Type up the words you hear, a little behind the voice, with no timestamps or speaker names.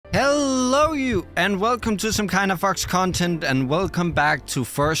Hello you, and welcome to some kind of Fox content, and welcome back to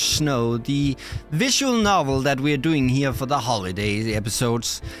First Snow, the visual novel that we're doing here for the holiday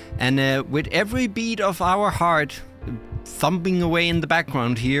episodes. And with every beat of our heart thumping away in the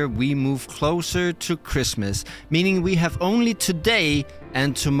background here, we move closer to Christmas, meaning we have only today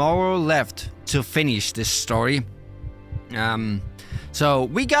and tomorrow left to finish this story. So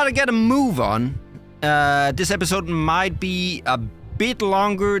we gotta get a move on. This episode might be a bit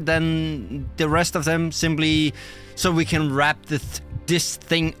longer than the rest of them, simply so we can wrap this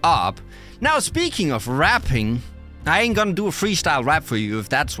thing up. Now, speaking of wrapping, I ain't gonna do a freestyle rap for you if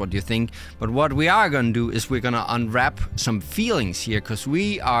that's what you think, but what we are gonna do is we're gonna unwrap some feelings here, because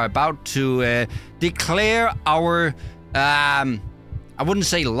we are about to declare our, I wouldn't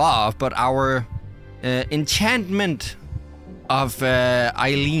say love, but our enchantment of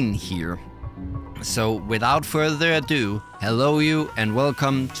Eileen here. So, without further ado, hello you and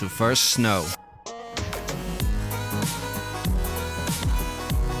welcome to First Snow.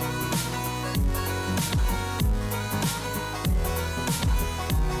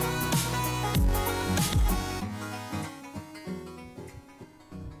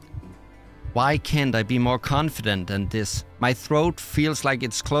 Why can't I be more confident than this? My throat feels like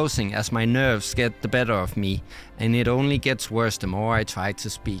it's closing as my nerves get the better of me, and it only gets worse the more I try to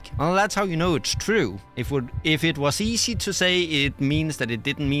speak. Well, that's how you know it's true. If it was easy to say, it means that it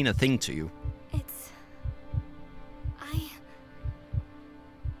didn't mean a thing to you.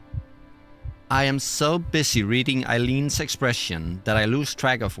 I am so busy reading Eileen's expression that I lose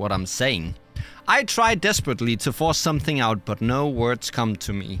track of what I'm saying. I try desperately to force something out, but no words come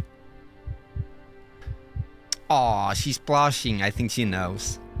to me. Aw, she's blushing, I think she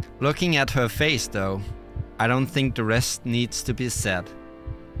knows. Looking at her face though, I don't think the rest needs to be said.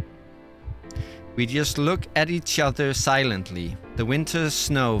 We just look at each other silently, the winter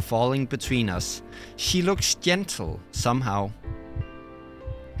snow falling between us. She looks gentle, somehow.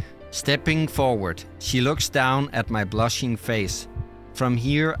 Stepping forward, she looks down at my blushing face. From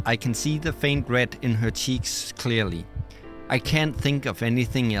here, I can see the faint red in her cheeks clearly. I can't think of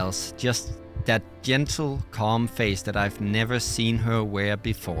anything else, just that gentle, calm face that I've never seen her wear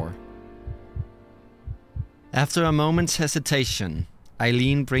before. After a moment's hesitation,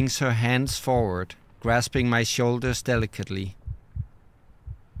 Eileen brings her hands forward, grasping my shoulders delicately.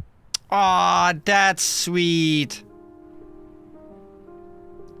 Aw, that's sweet!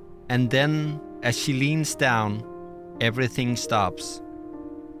 And then, as she leans down, everything stops.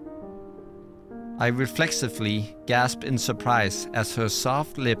 I reflexively gasp in surprise as her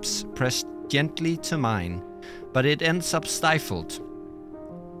soft lips press gently to mine, but it ends up stifled.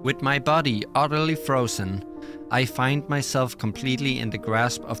 With my body utterly frozen, I find myself completely in the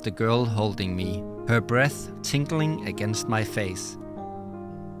grasp of the girl holding me, her breath tinkling against my face.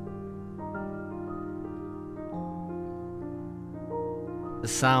 The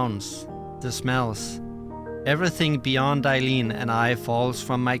sounds, the smells, everything beyond Eileen and I falls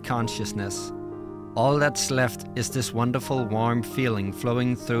from my consciousness. All that's left is this wonderful warm feeling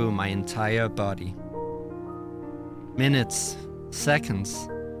flowing through my entire body. Minutes, seconds,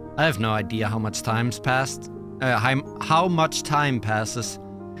 I have no idea how much time's passed, how much time passes.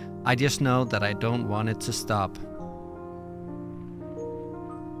 I just know that I don't want it to stop.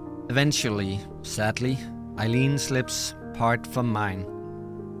 Eventually, sadly, Eileen's lips part from mine.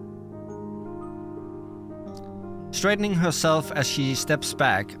 Straightening herself as she steps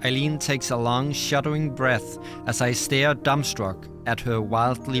back, Eileen takes a long, shuddering breath as I stare dumbstruck at her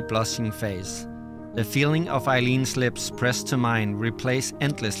wildly blushing face. The feeling of Eileen's lips pressed to mine replays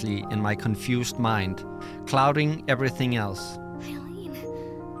endlessly in my confused mind, clouding everything else. Eileen,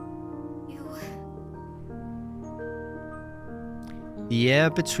 The air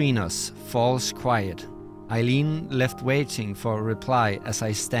between us falls quiet. Eileen left waiting for a reply as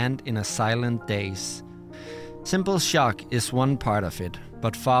I stand in a silent daze. Simple shock is one part of it,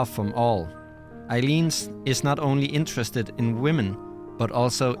 but far from all. Eileen is not only interested in women, but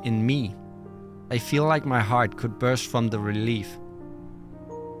also in me. I feel like my heart could burst from the relief.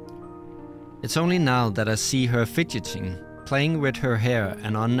 It's only now that I see her fidgeting, playing with her hair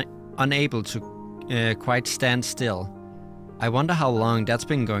and unable to quite stand still. I wonder how long that's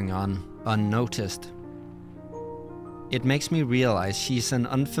been going on, unnoticed. It makes me realize she's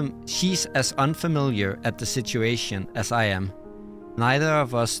as unfamiliar at the situation as I am. Neither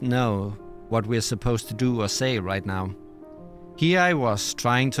of us know what we're supposed to do or say right now. Here I was,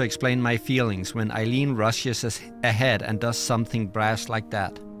 trying to explain my feelings when Eileen rushes ahead and does something brash like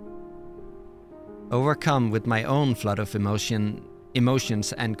that. Overcome with my own flood of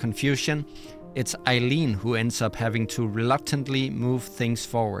emotions and confusion, it's Eileen who ends up having to reluctantly move things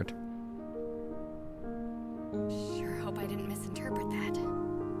forward. Sure hope I didn't misinterpret that.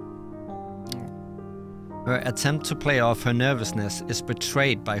 Her attempt to play off her nervousness is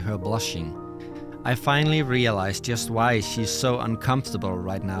betrayed by her blushing. I finally realized just why she's so uncomfortable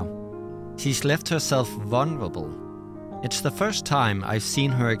right now. She's left herself vulnerable. It's the first time I've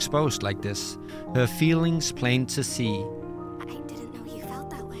seen her exposed like this, her feelings plain to see. I didn't know you felt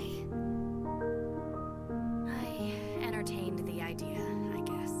that way. I entertained the idea, I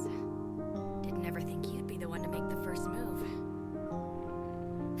guess. Didn't ever think you'd be the one to make the first move.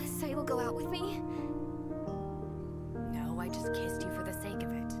 So you'll go out with me? No, I just kissed you for the sake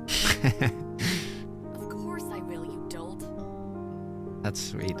of it. Of course I will, you dolt. That's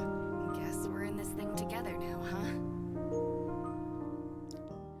sweet. Guess we're in this thing together now, huh?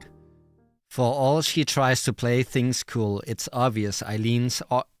 For all she tries to play things cool, it's obvious Eileen's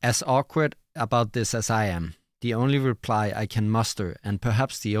as awkward about this as I am. The only reply I can muster, and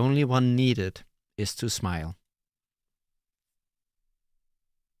perhaps the only one needed, is to smile.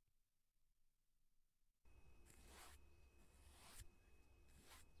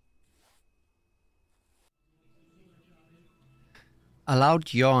 A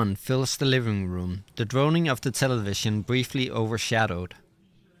loud yawn fills the living room, the droning of the television briefly overshadowed.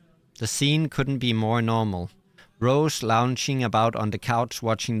 The scene couldn't be more normal. Rose lounging about on the couch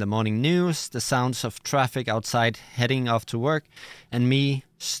watching the morning news, the sounds of traffic outside heading off to work, and me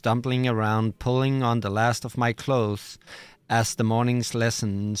stumbling around pulling on the last of my clothes as the morning's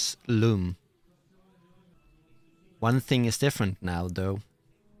lessons loom. One thing is different now, though.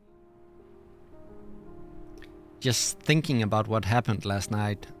 Just thinking about what happened last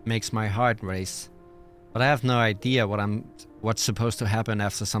night makes my heart race. But I have no idea what's supposed to happen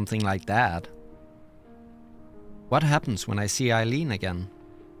after something like that. What happens when I see Eileen again?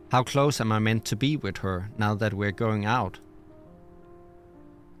 How close am I meant to be with her now that we're going out?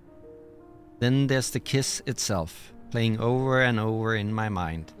 Then there's the kiss itself, playing over and over in my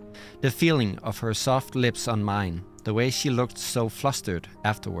mind. The feeling of her soft lips on mine, the way she looked so flustered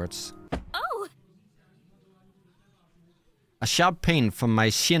afterwards. Oh! A sharp pain from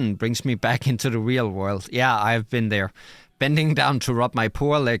my shin brings me back into the real world. Yeah, I've been there. Bending down to rub my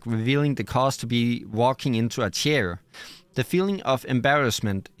poor leg, revealing the cause to be walking into a chair. The feeling of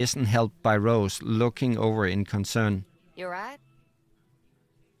embarrassment isn't helped by Rose looking over in concern. You right?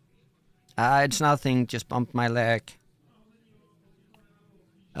 It's nothing, just bumped my leg.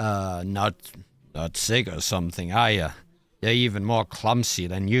 Not sick or something, are ya? You're even more clumsy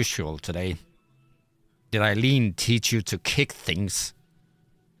than usual today. Did Eileen teach you to kick things?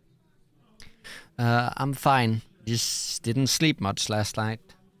 I'm fine. Just didn't sleep much last night.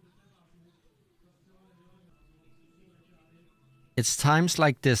 It's times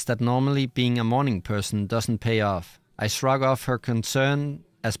like this that normally being a morning person doesn't pay off. I shrug off her concern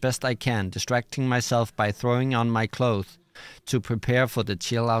as best I can, distracting myself by throwing on my clothes to prepare for the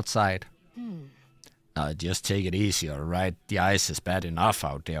chill outside. Just take it easy, alright? The ice is bad enough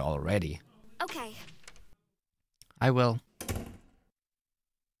out there already. Okay. I will.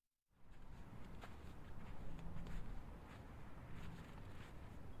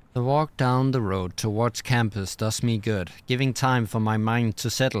 The walk down the road towards campus does me good, giving time for my mind to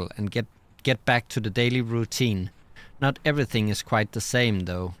settle and get back to the daily routine. Not everything is quite the same,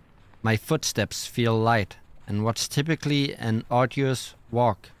 though. My footsteps feel light, and what's typically an arduous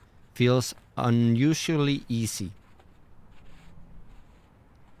walk feels unusually easy.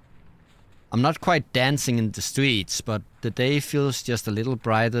 I'm not quite dancing in the streets, but the day feels just a little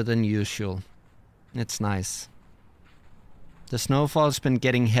brighter than usual. It's nice. The snowfall's been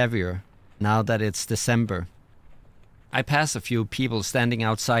getting heavier now that it's December. I pass a few people standing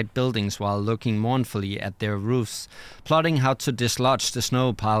outside buildings while looking mournfully at their roofs, plotting how to dislodge the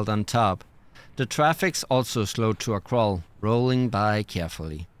snow piled on top. The traffic's also slowed to a crawl, rolling by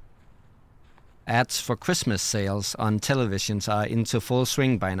carefully. Ads for Christmas sales on televisions are into full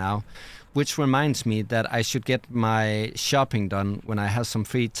swing by now, which reminds me that I should get my shopping done when I have some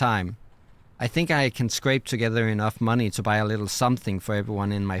free time. I think I can scrape together enough money to buy a little something for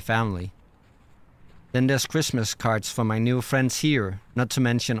everyone in my family. Then there's Christmas cards for my new friends here, not to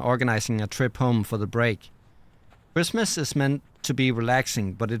mention organizing a trip home for the break. Christmas is meant to be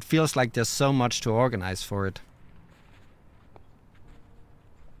relaxing, but it feels like there's so much to organize for it.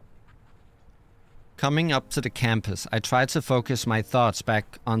 Coming up to the campus, I try to focus my thoughts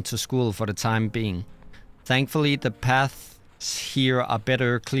back onto school for the time being. Thankfully, the paths here are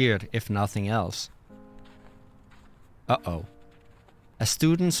better cleared, if nothing else. Uh-oh. As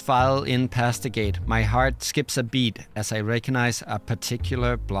students file in past the gate, my heart skips a beat as I recognize a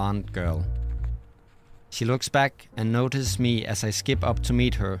particular blonde girl. She looks back and notices me as I skip up to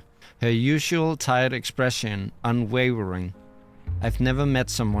meet her, her usual tired expression unwavering. I've never met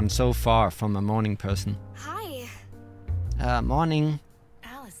someone so far from a morning person. Hi. Morning.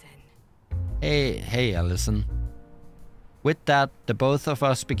 Allison. Hey, Allison. With that, the both of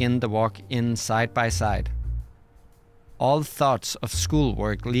us begin the walk in side by side. All thoughts of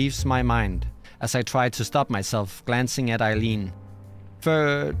schoolwork leaves my mind as I try to stop myself glancing at Eileen.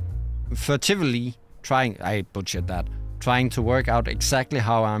 Furtively trying to work out exactly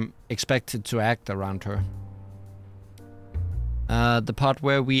how I'm expected to act around her. The part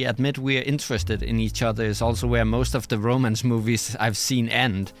where we admit we're interested in each other is also where most of the romance movies I've seen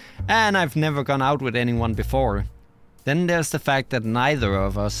end, and I've never gone out with anyone before. Then there's the fact that neither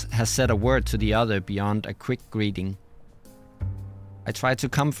of us has said a word to the other beyond a quick greeting. I try to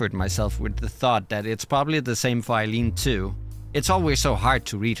comfort myself with the thought that it's probably the same for Eileen too. It's always so hard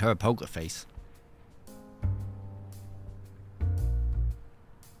to read her poker face.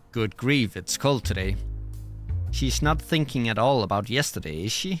 Good grief, it's cold today. She's not thinking at all about yesterday,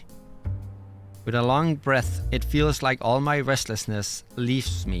 is she? With a long breath, it feels like all my restlessness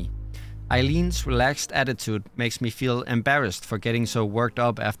leaves me. Eileen's relaxed attitude makes me feel embarrassed for getting so worked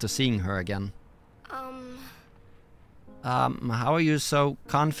up after seeing her again. How are you so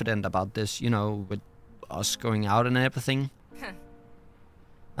confident about this, with us going out and everything?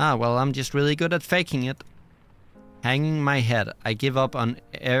 Well, I'm just really good at faking it. Hanging my head, I give up on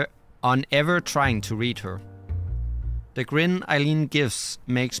ever trying to read her. The grin Eileen gives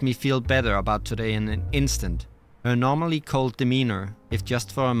makes me feel better about today in an instant. Her normally cold demeanor, if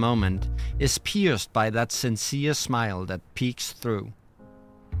just for a moment, is pierced by that sincere smile that peeks through.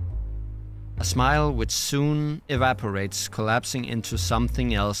 A smile which soon evaporates, collapsing into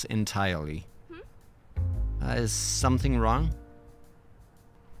something else entirely. Is something wrong?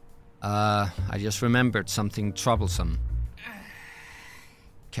 I just remembered something troublesome.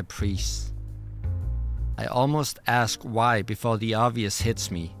 Caprice. I almost ask why before the obvious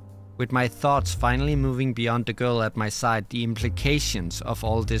hits me. With my thoughts finally moving beyond the girl at my side, the implications of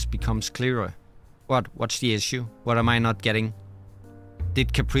all this becomes clearer. What's the issue? What am I not getting?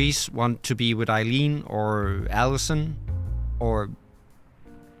 Did Caprice want to be with Eileen or Allison? Or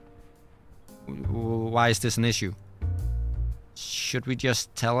why is this an issue? Should we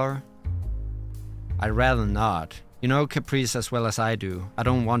just tell her? I'd rather not. You know Caprice as well as I do. I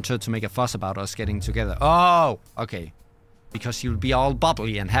don't want her to make a fuss about us getting together. Oh, okay. Because she'll be all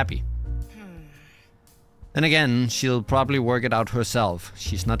bubbly and happy. Then again, she'll probably work it out herself.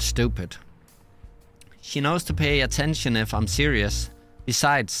 She's not stupid. She knows to pay attention if I'm serious.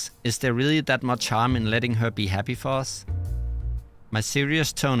 Besides, is there really that much harm in letting her be happy for us? My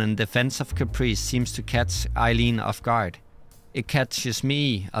serious tone in defense of Caprice seems to catch Eileen off guard. It catches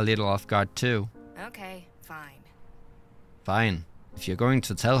me a little off guard too. Okay, fine. Fine. If you're going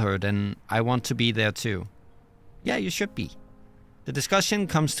to tell her, then I want to be there too. Yeah, you should be. The discussion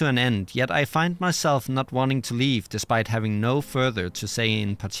comes to an end, yet I find myself not wanting to leave despite having no further to say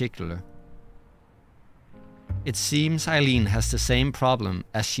in particular. It seems Eileen has the same problem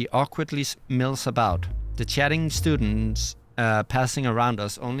as she awkwardly mills about, the chatting students passing around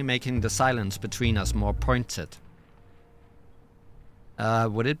us only making the silence between us more pointed.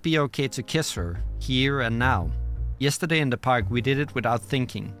 Would it be okay to kiss her, here and now? Yesterday in the park we did it without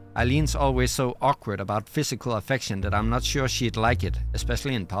thinking. Eileen's always so awkward about physical affection that I'm not sure she'd like it,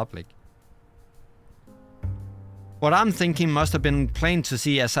 especially in public. What I'm thinking must have been plain to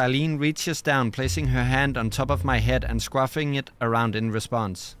see as Eileen reaches down, placing her hand on top of my head and scruffing it around in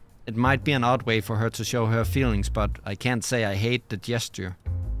response. It might be an odd way for her to show her feelings, but I can't say I hate the gesture.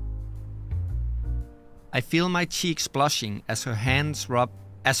 I feel my cheeks blushing as her hand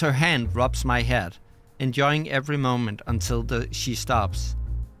rubs my head, enjoying every moment until she stops.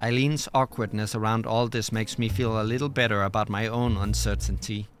 Eileen's awkwardness around all this makes me feel a little better about my own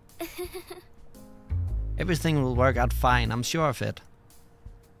uncertainty. Everything will work out fine, I'm sure of it.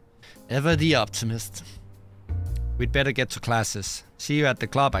 Ever the optimist. We'd better get to classes. See you at the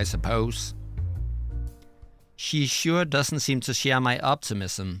club, I suppose. She sure doesn't seem to share my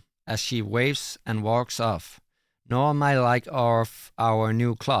optimism as she waves and walks off, nor my like of our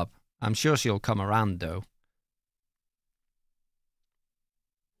new club. I'm sure she'll come around though.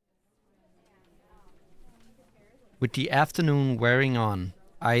 With the afternoon wearing on,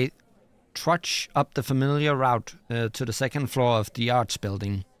 I trudge up the familiar route to the second floor of the arts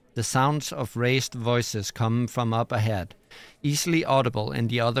building. The sounds of raised voices come from up ahead, easily audible in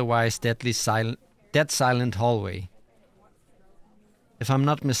the otherwise dead silent hallway. If I'm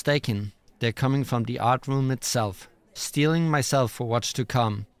not mistaken, they're coming from the art room itself, steeling myself for what's to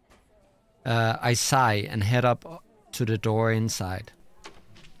come. I sigh and head up to the door inside.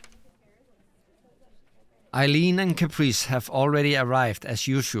 Eileen and Caprice have already arrived as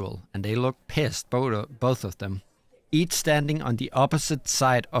usual, and they look pissed, both of them, each standing on the opposite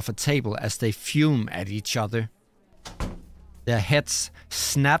side of a table as they fume at each other. Their heads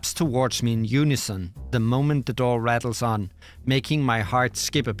snaps towards me in unison the moment the door rattles on, making my heart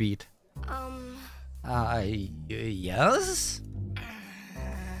skip a beat. Yes?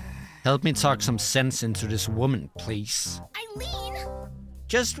 Help me talk some sense into this woman, please. Eileen!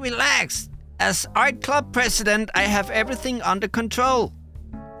 Just relax. As art club president, I have everything under control.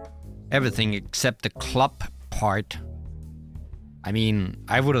 Everything except the club part. I mean,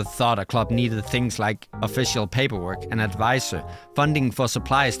 I would have thought a club needed things like official paperwork, an advisor, funding for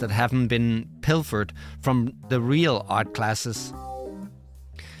supplies that haven't been pilfered from the real art classes.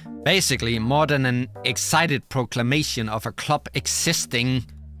 Basically, more than an excited proclamation of a club existing.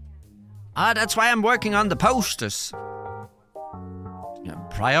 That's why I'm working on the posters.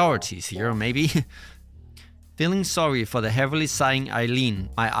 Priorities here, maybe. Feeling sorry for the heavily sighing Eileen,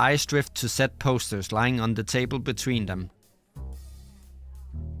 my eyes drift to set posters lying on the table between them.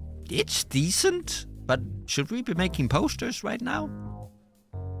 It's decent, but should we be making posters right now?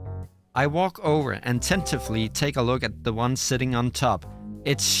 I walk over and tentatively take a look at the one sitting on top,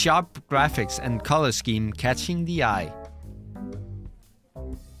 its sharp graphics and color scheme catching the eye.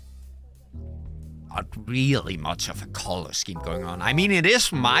 Not really much of a color scheme going on. I mean, it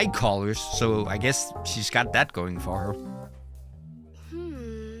is my colors, so I guess she's got that going for her.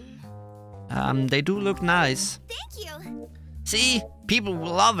 They do look nice. Thank you. See, people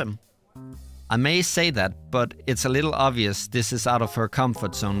will love him. I may say that, but it's a little obvious this is out of her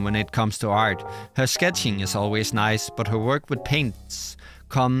comfort zone when it comes to art. Her sketching is always nice, but her work with paints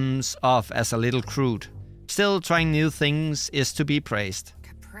comes off as a little crude. Still, trying new things is to be praised.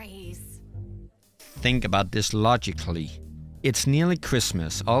 Caprice. Think about this logically. It's nearly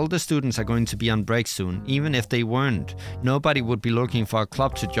Christmas. All the students are going to be on break soon. Even if they weren't, nobody would be looking for a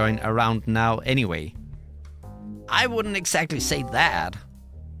club to join around now anyway. I wouldn't exactly say that.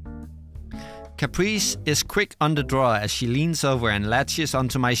 Caprice is quick on the draw as she leans over and latches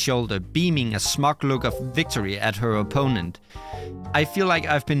onto my shoulder, beaming a smug look of victory at her opponent. I feel like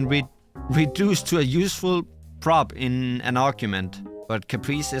I've been reduced to a useful prop in an argument, but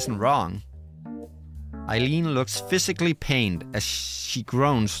Caprice isn't wrong. Eileen looks physically pained as she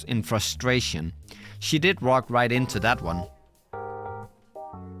groans in frustration. She did walk right into that one.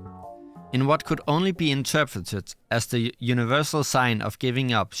 In what could only be interpreted as the universal sign of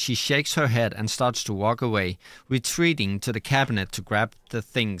giving up, she shakes her head and starts to walk away, retreating to the cabinet to grab her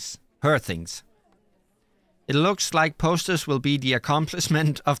things. It looks like posters will be the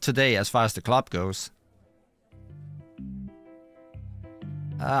accomplishment of today as far as the club goes.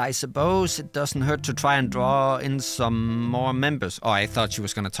 I suppose it doesn't hurt to try and draw in some more members. Oh, I thought she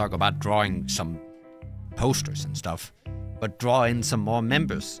was going to talk about drawing some posters and stuff. But draw in some more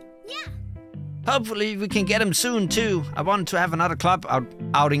members. Yeah. Hopefully we can get them soon too. I want to have another club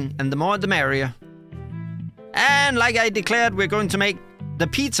outing, and the more the merrier. And like I declared, we're going to make the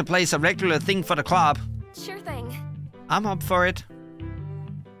pizza place a regular thing for the club. Sure thing. I'm up for it.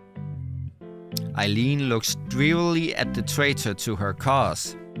 Eileen looks drearily at the traitor to her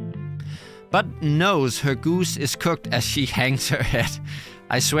cause, but knows her goose is cooked as she hangs her head.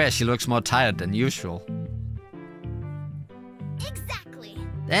 I swear she looks more tired than usual. Exactly.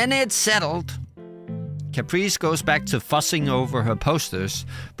 Then it's settled. Caprice goes back to fussing over her posters,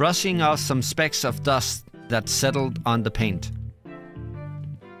 brushing off some specks of dust that settled on the paint.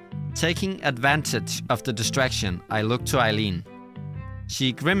 Taking advantage of the distraction, I look to Eileen.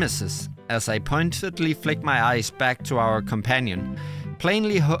 She grimaces as I pointedly flick my eyes back to our companion,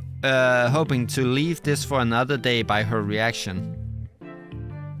 plainly hoping to leave this for another day by her reaction.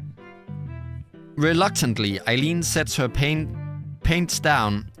 Reluctantly, Eileen sets her paints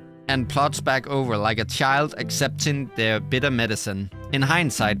down and plods back over like a child accepting their bitter medicine. In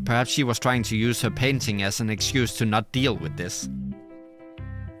hindsight, perhaps she was trying to use her painting as an excuse to not deal with this.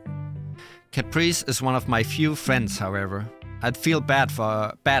 Caprice is one of my few friends, however. I'd feel bad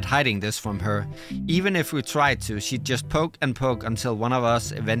hiding this from her. Even if we tried to, she'd just poke and poke until one of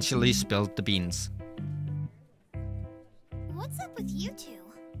us eventually spilled the beans. What's up with you two?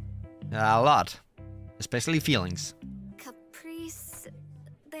 A lot. Especially feelings. Caprice,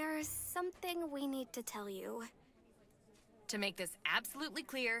 there's something we need to tell you. To make this absolutely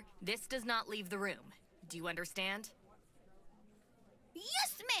clear, this does not leave the room. Do you understand?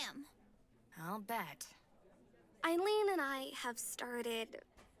 Yes, ma'am! I'll bet. Eileen and I have started...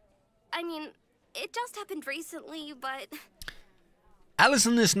 I mean, it just happened recently, but...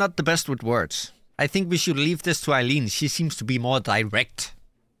 Allison is not the best with words. I think we should leave this to Eileen. She seems to be more direct.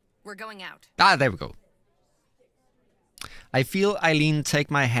 We're going out. Ah, there we go. I feel Eileen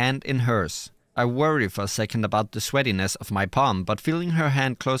take my hand in hers. I worry for a second about the sweatiness of my palm, but feeling her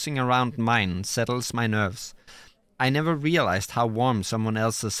hand closing around mine settles my nerves. I never realized how warm someone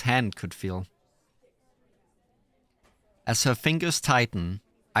else's hand could feel. As her fingers tighten,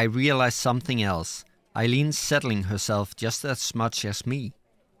 I realize something else. Eileen's settling herself just as much as me.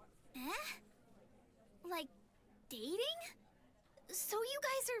 Like, dating? So you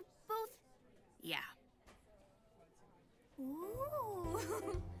guys are both... Yeah.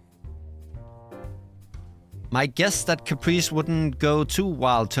 Ooh. My guess that Caprice wouldn't go too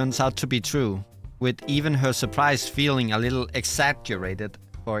wild turns out to be true, with even her surprise feeling a little exaggerated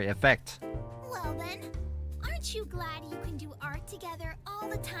for effect. Well then, aren't you glad you can do art together all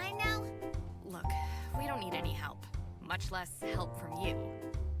the time now? Look, we don't need any help. Much less help from you.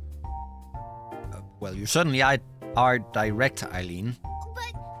 Well, you certainly are direct, Eileen.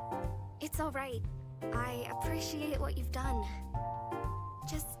 But... It's all right. I appreciate what you've done.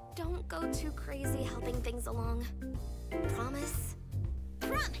 Just don't go too crazy helping things along. Promise?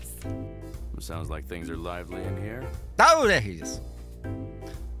 Promise! Sounds like things are lively in here. Oh, there he is.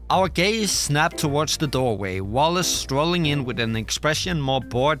 Our gaze snapped towards the doorway, Wallace strolling in with an expression more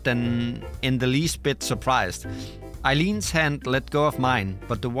bored than in the least bit surprised. Eileen's hand let go of mine,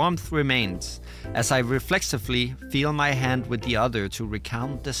 but the warmth remains, as I reflexively feel my hand with the other to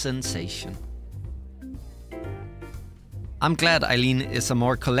recount the sensation. I'm glad Eileen is a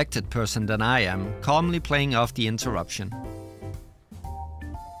more collected person than I am, calmly playing off the interruption.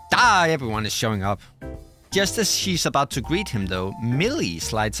 Ah, everyone is showing up. Just as she's about to greet him though, Millie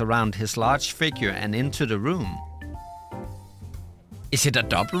slides around his large figure and into the room. Is it a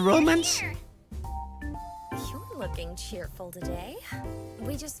double romance? You're looking cheerful today.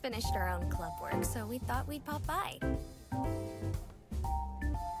 We just finished our own club work, so we thought we'd pop by.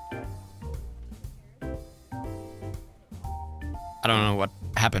 I don't know what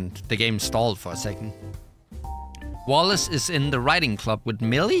happened. The game stalled for a second. Wallace is in the writing club with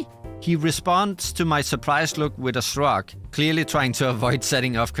Millie? He responds to my surprised look with a shrug, clearly trying to avoid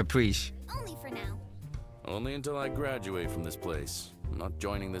setting off Caprice. Only for now. Only until I graduate from this place. I'm not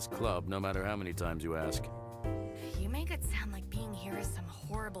joining this club, no matter how many times you ask. You make it sound like being here is some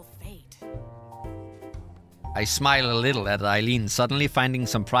horrible fate. I smile a little at Eileen suddenly finding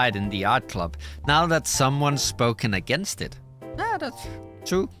some pride in the art club, now that someone's spoken against it. Yeah, that's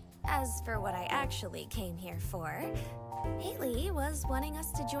true. As for what I actually came here for, Haley was wanting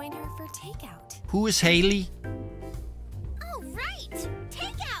us to join her for takeout. Who is Haley? Oh, right!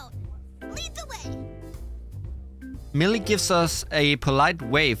 Takeout! Lead the way! Millie gives us a polite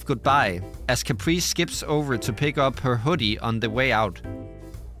wave goodbye as Caprice skips over to pick up her hoodie on the way out.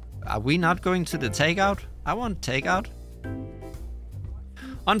 Are we not going to the takeout? I want takeout.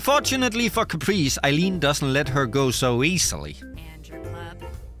 Unfortunately for Caprice, Eileen doesn't let her go so easily. And your club?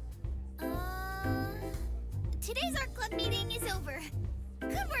 Today's art club meeting is over.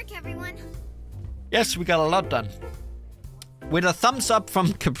 Good work, everyone. Yes, we got a lot done. With a thumbs up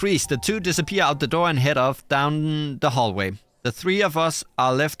from Caprice, the two disappear out the door and head off down the hallway. The three of us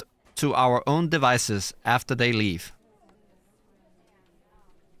are left to our own devices after they leave.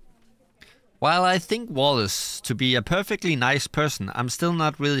 While I think Wallace to be a perfectly nice person, I'm still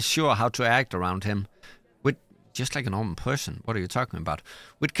not really sure how to act around him. With just like a normal person, what are you talking about?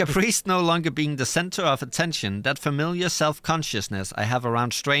 With Caprice no longer being the center of attention, that familiar self-consciousness I have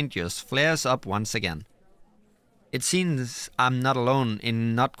around strangers flares up once again. It seems I'm not alone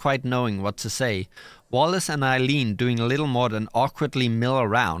in not quite knowing what to say. Wallace and Eileen doing a little more than awkwardly mill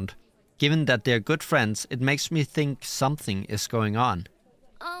around. Given that they're good friends, it makes me think something is going on.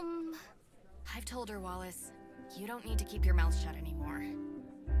 I've told her, Wallace. You don't need to keep your mouth shut anymore.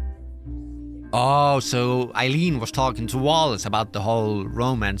 Oh, so Eileen was talking to Wallace about the whole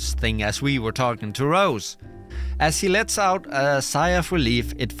romance thing as we were talking to Rose. As he lets out a sigh of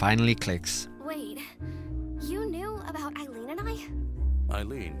relief, it finally clicks. Wait, you knew about Eileen and I?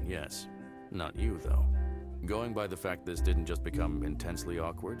 Eileen, yes. Not you, though. Going by the fact this didn't just become intensely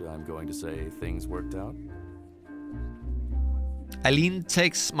awkward, I'm going to say things worked out. Eileen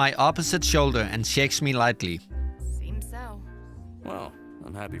takes my opposite shoulder and shakes me lightly. Seems so. Well,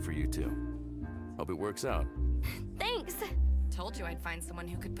 I'm happy for you too. Hope it works out. Thanks. Told you I'd find someone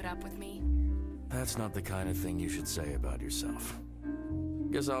who could put up with me. That's not the kind of thing you should say about yourself.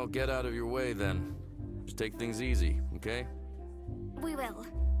 Guess I'll get out of your way then. Just take things easy, okay? We will.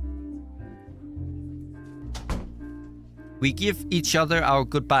 We give each other our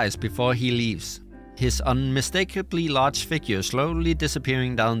goodbyes before he leaves. his unmistakably large figure slowly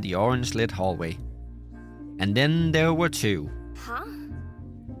disappearing down the orange-lit hallway. And then there were two. Huh?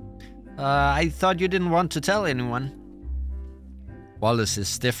 I thought you didn't want to tell anyone. Wallace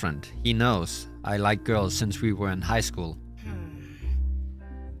is different. He knows I like girls since we were in high school.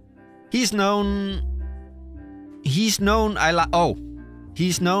 He's known I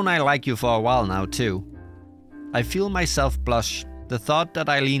like you for a while now too. I feel myself blush. The thought that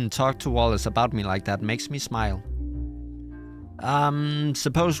Eileen talked to Wallace about me like that makes me smile.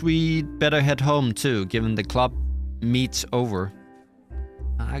 Suppose we'd better head home too, given the club meet's over.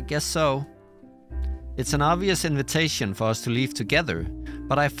 I guess so. It's an obvious invitation for us to leave together,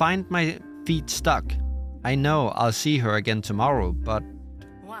 but I find my feet stuck. I know I'll see her again tomorrow, but...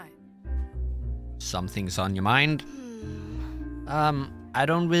 What? Something's on your mind? I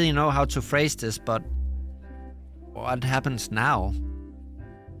don't really know how to phrase this, but... what happens now?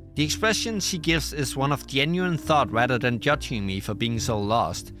 The expression she gives is one of genuine thought rather than judging me for being so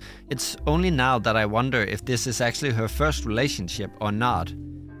lost. It's only now that I wonder if this is actually her first relationship or not.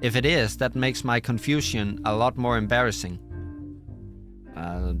 If it is, that makes my confusion a lot more embarrassing.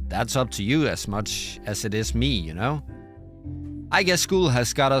 That's up to you as much as it is me, you know? I guess school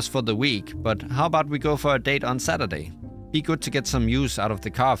has got us for the week, but how about we go for a date on Saturday? Be good to get some use out of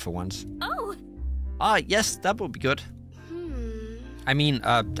the car for once. Oh! Yes, that would be good. I mean,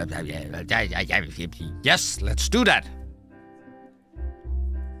 yes, let's do that.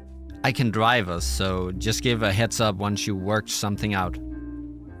 I can drive us, so just give a heads up once you worked something out.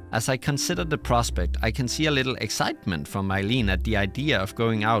 As I consider the prospect, I can see a little excitement from Eileen at the idea of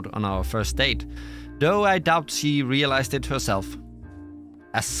going out on our first date, though I doubt she realized it herself.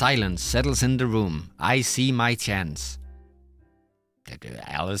 As silence settles in the room, I see my chance.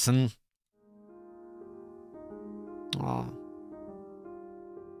 Allison? Oh.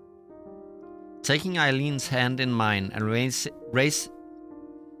 Taking Eileen's hand in mine and raise...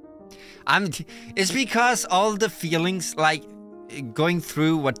 It's because all the feelings, like, going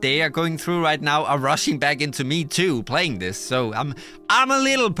through what they are going through right now are rushing back into me too, playing this, so I'm a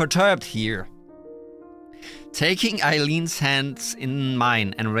little perturbed here. Taking Eileen's hands in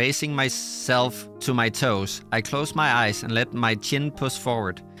mine and raising myself to my toes, I close my eyes and let my chin push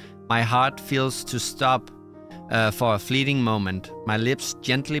forward. My heart feels to stop for a fleeting moment, my lips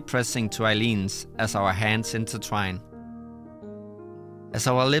gently pressing to Eileen's as our hands intertwine. As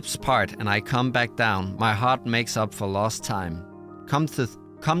our lips part and I come back down, my heart makes up for lost time. Come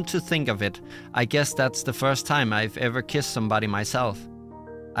to think of it, I guess that's the first time I've ever kissed somebody myself.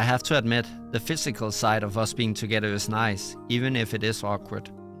 I have to admit, the physical side of us being together is nice, even if it is awkward.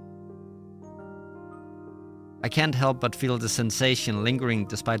 I can't help but feel the sensation lingering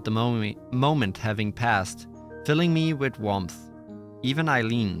despite the moment having passed, filling me with warmth. Even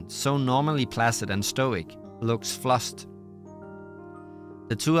Eileen, so normally placid and stoic, looks flushed.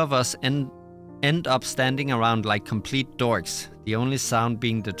 The two of us end up standing around like complete dorks, the only sound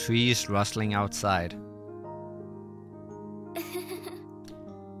being the trees rustling outside.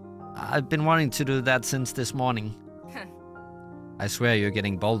 I've been wanting to do that since this morning. I swear you're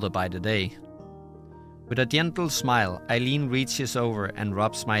getting bolder by the day. With a gentle smile, Eileen reaches over and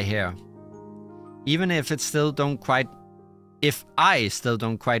rubs my hair. Even if I still don't quite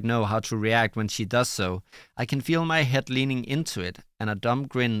know how to react when she does so, I can feel my head leaning into it and a dumb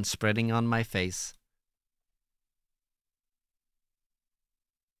grin spreading on my face.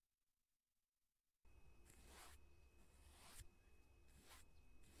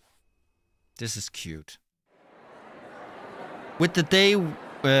 This is cute. With the day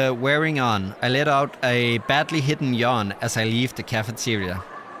wearing on, I let out a badly hidden yawn as I leave the cafeteria.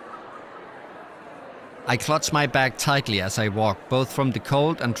 I clutch my bag tightly as I walk, both from the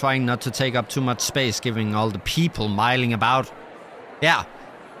cold and trying not to take up too much space given all the people miling about. Yeah,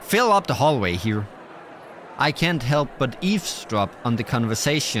 fill up the hallway here. I can't help but eavesdrop on the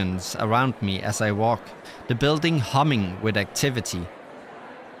conversations around me as I walk, the building humming with activity.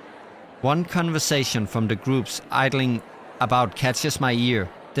 One conversation from the groups idling about catches my ear,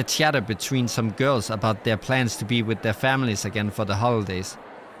 the chatter between some girls about their plans to be with their families again for the holidays.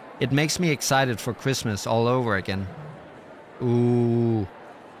 It makes me excited for Christmas all over again. Ooh,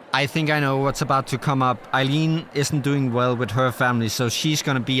 I think I know what's about to come up. Eileen isn't doing well with her family, so she's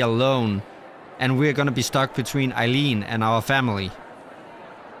gonna be alone. And we're gonna be stuck between Eileen and our family.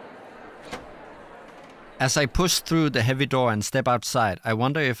 As I push through the heavy door and step outside, I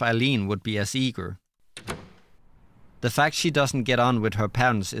wonder if Eileen would be as eager. The fact she doesn't get on with her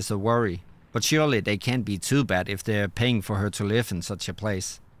parents is a worry, but surely they can't be too bad if they're paying for her to live in such a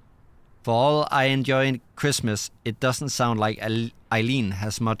place. For all I enjoy Christmas, it doesn't sound like Eileen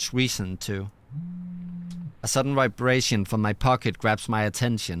has much reason to. A sudden vibration from my pocket grabs my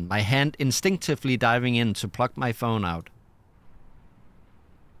attention, my hand instinctively diving in to pluck my phone out.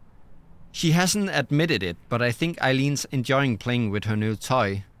 She hasn't admitted it, but I think Eileen's enjoying playing with her new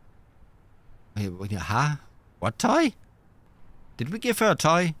toy. Huh? What toy? Did we give her a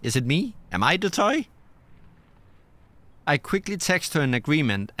toy? Is it me? Am I the toy? I quickly text her an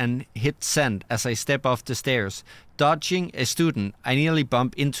agreement and hit send as I step off the stairs, dodging a student I nearly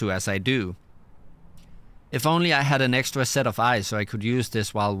bump into as I do. If only I had an extra set of eyes so I could use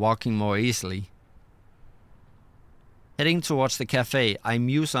this while walking more easily. Heading towards the cafe, I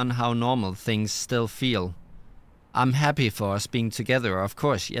muse on how normal things still feel. I'm happy for us being together, of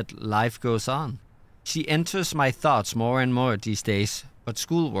course, yet life goes on. She enters my thoughts more and more these days, but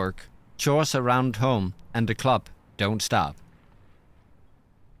schoolwork, chores around home, and the club don't stop.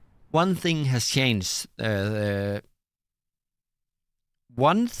 One thing has changed.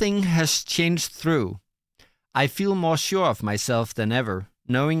 One thing has changed through. I feel more sure of myself than ever.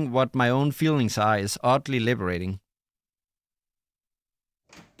 Knowing what my own feelings are is oddly liberating.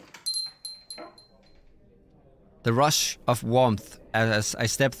 The rush of warmth as I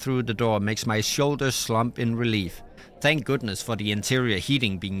step through the door makes my shoulders slump in relief. Thank goodness for the interior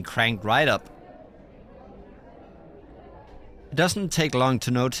heating being cranked right up. It doesn't take long to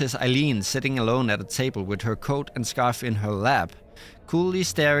notice Eileen sitting alone at a table with her coat and scarf in her lap, coolly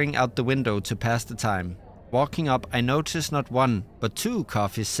staring out the window to pass the time. Walking up, I notice not one, but two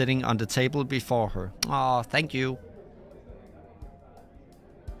coffees sitting on the table before her. Aw, thank you.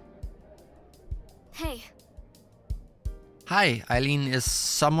 Hey. Hi, Eileen, is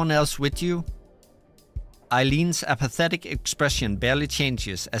someone else with you? Eileen's apathetic expression barely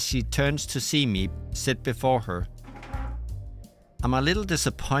changes as she turns to see me sit before her. I'm a little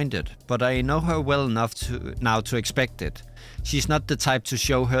disappointed, but I know her well enough now to expect it. She's not the type to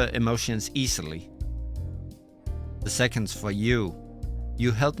show her emotions easily. The second's for you.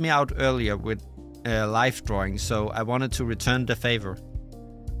 You helped me out earlier with life drawing, so I wanted to return the favor.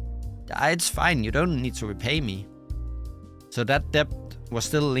 It's fine, you don't need to repay me. So that debt was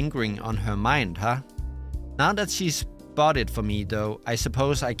still lingering on her mind, huh? Now that she's bought it for me, though, I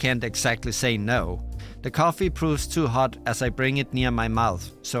suppose I can't exactly say no. The coffee proves too hot as I bring it near my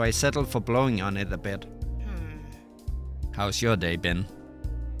mouth, so I settle for blowing on it a bit. How's your day been?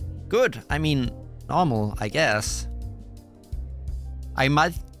 Good, I mean, normal, I guess. I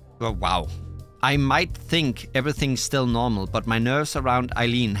might think everything's still normal, but my nerves around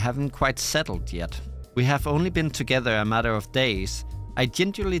Eileen haven't quite settled yet. We have only been together a matter of days. I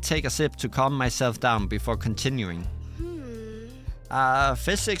gingerly take a sip to calm myself down before continuing.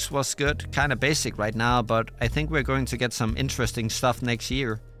 Physics was good, kinda basic right now, but I think we're going to get some interesting stuff next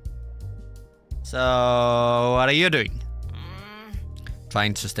year. So, what are you doing?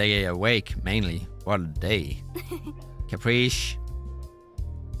 Trying to stay awake, mainly. What a day. Caprice.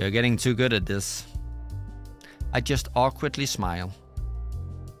 You're getting too good at this. I just awkwardly smile.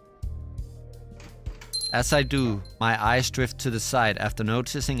 As I do, my eyes drift to the side after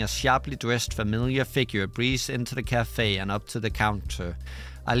noticing a sharply dressed familiar figure breeze into the cafe and up to the counter.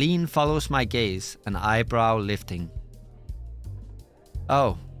 Eileen follows my gaze, an eyebrow lifting.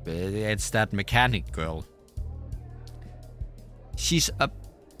 Oh, it's that mechanic girl. She's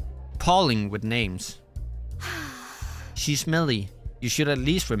appalling with names. She's Millie. You should at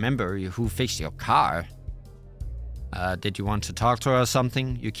least remember who fixed your car. Did you want to talk to her or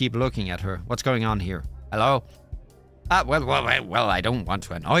something? You keep looking at her. What's going on here? Hello? Well, I don't want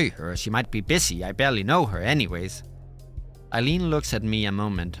to annoy her. She might be busy. I barely know her anyways. Eileen looks at me a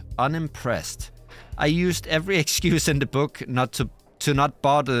moment, unimpressed. I used every excuse in the book not to not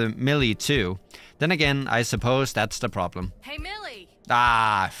bother Millie too. Then again, I suppose that's the problem. Hey, Millie!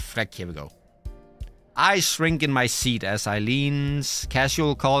 Ah, frick, here we go. I shrink in my seat as Eileen's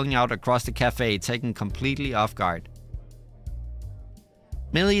casual calling out across the cafe, taken completely off guard.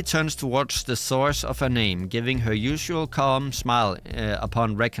 Millie turns towards the source of her name, giving her usual calm smile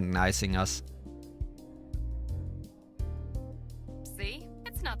upon recognizing us. See?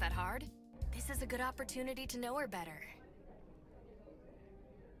 It's not that hard. This is a good opportunity to know her better.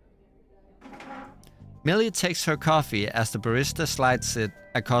 Millie takes her coffee as the barista slides it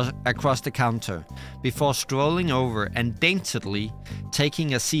across the counter, before strolling over and daintily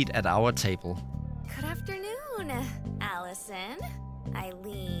taking a seat at our table. Good afternoon, Allison.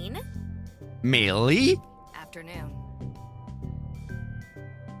 Eileen. Millie? Afternoon.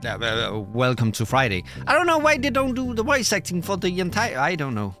 Welcome to Friday. I don't know why they don't do the voice acting for the entire... I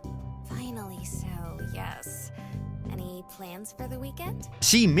don't know. Finally, so yes. Any plans for the weekend?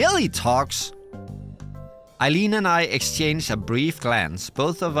 See, Millie talks. Eileen and I exchange a brief glance.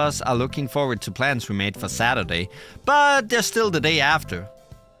 Both of us are looking forward to plans we made for Saturday, but there's still the day after.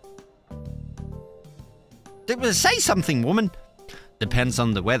 Say something, woman. Depends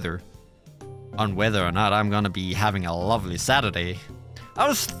on the weather. On whether or not I'm gonna be having a lovely Saturday. I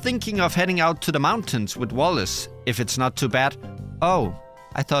was thinking of heading out to the mountains with Wallace, if it's not too bad. Oh,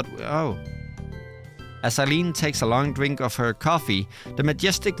 As Eileen takes a long drink of her coffee, the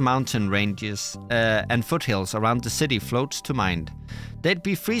majestic mountain ranges and foothills around the city floats to mind. They'd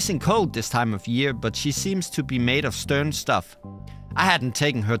be freezing cold this time of year, but she seems to be made of stern stuff. I hadn't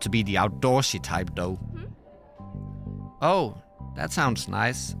taken her to be the outdoorsy type, though. Oh, that sounds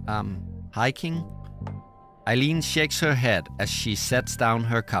nice. Hiking? Eileen shakes her head as she sets down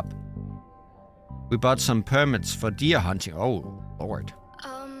her cup. We bought some permits for deer hunting. Oh, Lord.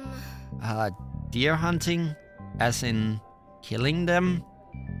 Deer hunting? As in killing them?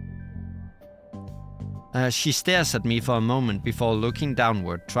 She stares at me for a moment before looking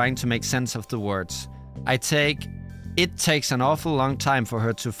downward, trying to make sense of the words. It takes an awful long time for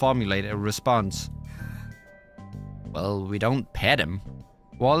her to formulate a response. Well, we don't pet him.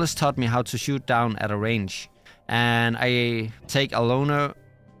 Wallace taught me how to shoot down at a range, and I take a loaner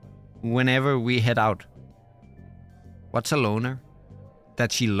whenever we head out. What's a loaner?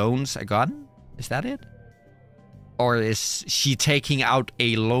 That she loans a gun? Is that it? Or is she taking out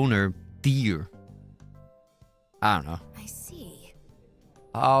a loner deer? I don't know. I see.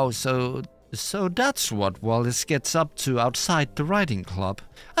 Oh, so that's what Wallace gets up to outside the riding club.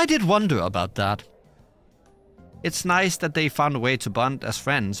 I did wonder about that. It's nice that they found a way to bond as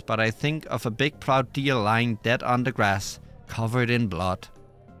friends, but I think of a big proud deer lying dead on the grass, covered in blood.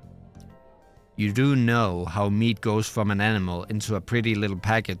 You do know how meat goes from an animal into a pretty little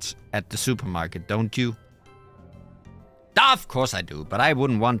package at the supermarket, don't you? Of course I do, but I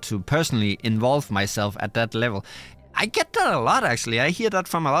wouldn't want to personally involve myself at that level. I get that a lot, actually. I hear that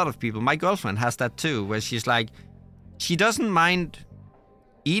from a lot of people. My girlfriend has that too, where she's like, she doesn't mind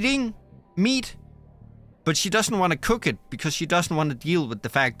eating meat, but she doesn't want to cook it because she doesn't want to deal with the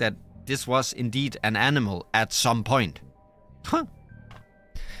fact that this was indeed an animal at some point. Huh.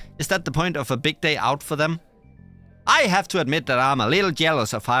 Is that the point of a big day out for them? I have to admit that I'm a little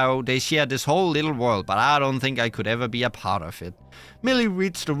jealous of how they share this whole little world, but I don't think I could ever be a part of it. Millie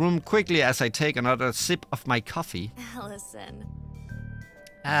reads the room quickly as I take another sip of my coffee. Allison.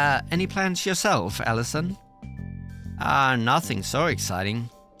 Any plans yourself, Allison? Nothing so exciting.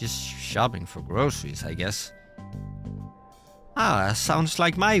 Just shopping for groceries, I guess. Sounds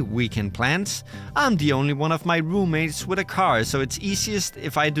like my weekend plans. I'm the only one of my roommates with a car, so it's easiest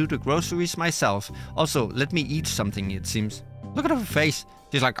if I do the groceries myself. Also, let me eat something, it seems. Look at her face.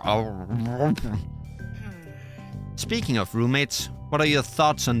 She's like, oh. Speaking of roommates, what are your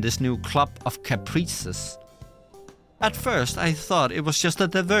thoughts on this new club of caprices? At first, I thought it was just a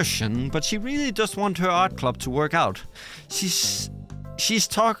diversion, but she really does want her art club to work out. She's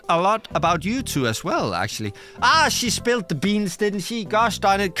talked a lot about you two as well, actually. She spilled the beans, didn't she? Gosh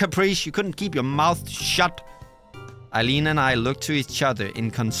darn it, Caprice, you couldn't keep your mouth shut. Eileen and I looked to each other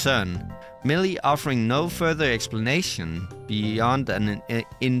in concern, Millie offering no further explanation beyond an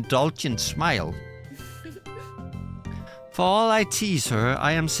indulgent smile. For all I tease her,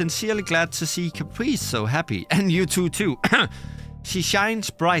 I am sincerely glad to see Caprice so happy, and you two too. She shines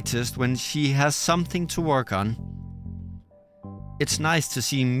brightest when she has something to work on. It's nice to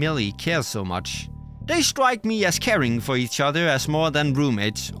see Millie care so much. They strike me as caring for each other as more than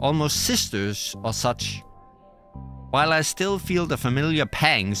roommates, almost sisters or such. While I still feel the familiar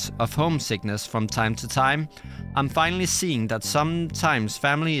pangs of homesickness from time to time, I'm finally seeing that sometimes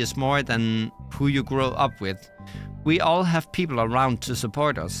family is more than who you grow up with. We all have people around to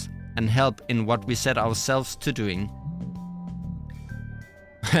support us and help in what we set ourselves to doing.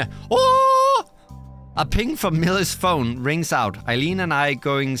 Oh! A ping from Millie's phone rings out, Eileen and I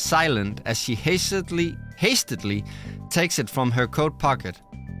going silent as she hastily takes it from her coat pocket.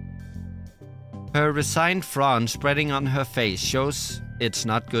 Her resigned frown spreading on her face shows it's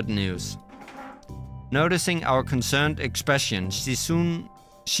not good news. Noticing our concerned expression,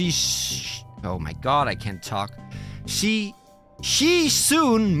 oh my god, I can't talk. She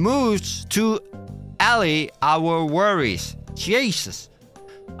soon moves to allay our worries. Jesus.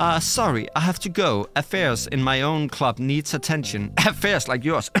 Sorry, I have to go. Affairs in my own club needs attention. Affairs like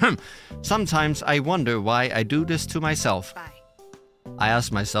yours. Sometimes I wonder why I do this to myself. Bye. I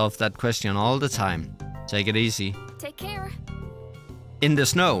ask myself that question all the time. Take it easy. Take care. In the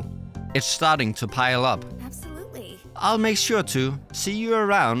snow, it's starting to pile up. Absolutely. I'll make sure to. See you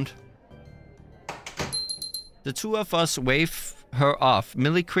around. The two of us wave her off,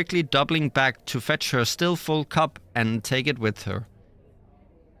 Millie quickly doubling back to fetch her still full cup and take it with her.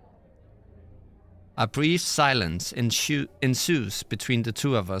 A brief silence ensues between the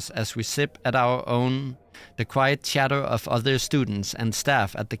two of us as we sip at our own, the quiet chatter of other students and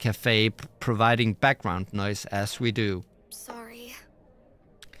staff at the cafe providing background noise as we do. Sorry.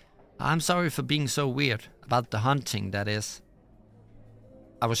 I'm sorry for being so weird. About the hunting, that is.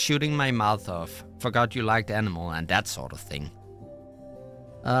 I was shooting my mouth off, forgot you liked animal and that sort of thing.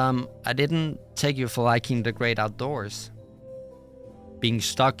 I didn't take you for liking the great outdoors. Being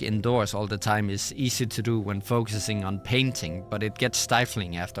stuck indoors all the time is easy to do when focusing on painting, but it gets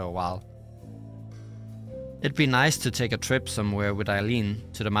stifling after a while. It'd be nice to take a trip somewhere with Eileen,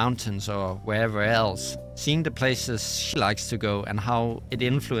 to the mountains or wherever else, seeing the places she likes to go and how it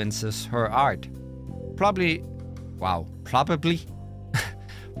influences her art. Probably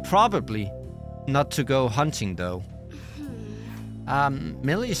not to go hunting though.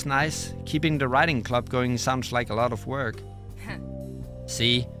 Millie's nice. Keeping the writing club going sounds like a lot of work.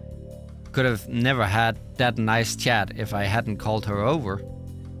 See? Could have never had that nice chat if I hadn't called her over.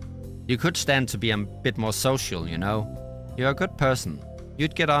 You could stand to be a bit more social, you know. You're a good person.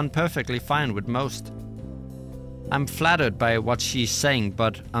 You'd get on perfectly fine with most. I'm flattered by what she's saying,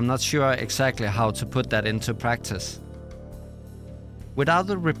 but I'm not sure exactly how to put that into practice. Without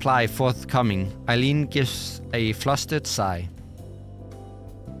a reply forthcoming, Eileen gives a flustered sigh.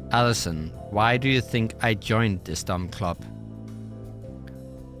 Allison, why do you think I joined this dumb club?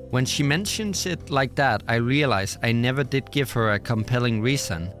 When she mentions it like that, I realize I never did give her a compelling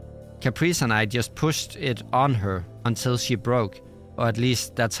reason. Caprice and I just pushed it on her until she broke, or at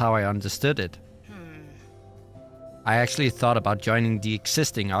least that's how I understood it. I actually thought about joining the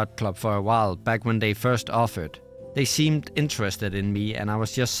existing art club for a while, back when they first offered. They seemed interested in me and I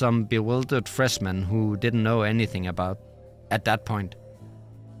was just some bewildered freshman who didn't know anything about at that point.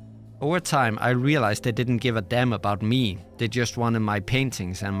 Over time, I realized they didn't give a damn about me. They just wanted my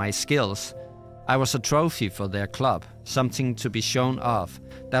paintings and my skills. I was a trophy for their club, something to be shown off.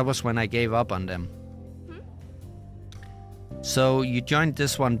 That was when I gave up on them. So you joined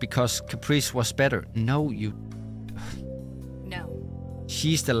this one because Caprice was better? No, you... No.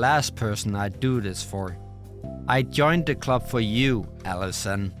 She's the last person I'd do this for. I joined the club for you,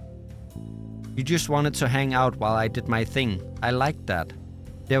 Allison. You just wanted to hang out while I did my thing. I liked that.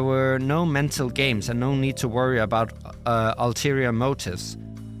 There were no mental games and no need to worry about ulterior motives.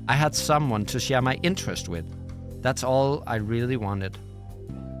 I had someone to share my interest with. That's all I really wanted.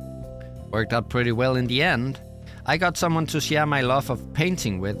 Worked out pretty well in the end. I got someone to share my love of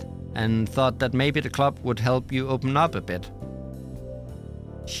painting with and thought that maybe the club would help you open up a bit.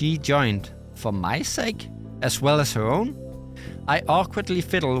 She joined for my sake, as well as her own? I awkwardly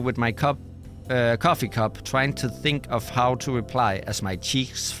fiddle with my coffee cup, trying to think of how to reply as my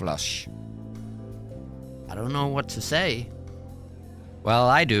cheeks flush. I don't know what to say. Well,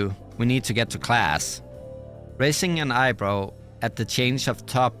 I do. We need to get to class. Raising an eyebrow at the change of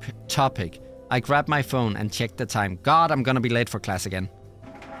topic, I grab my phone and check the time. God, I'm gonna be late for class again.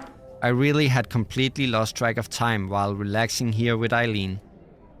 I really had completely lost track of time while relaxing here with Eileen.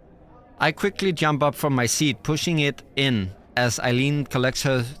 I quickly jump up from my seat, pushing it in as Eileen collects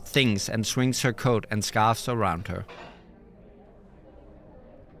her things and swings her coat and scarves around her.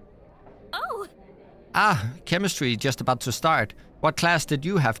 Oh! Ah, chemistry just about to start. What class did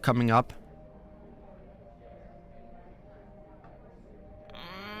you have coming up?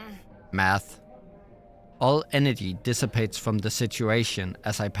 Math. All energy dissipates from the situation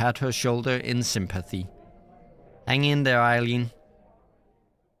as I pat her shoulder in sympathy. Hang in there, Eileen.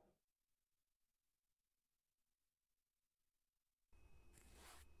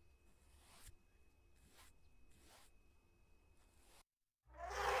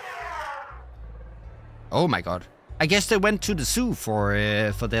 Oh my god. I guess they went to the zoo for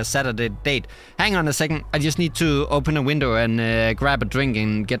their Saturday date. Hang on a second. I just need to open a window and grab a drink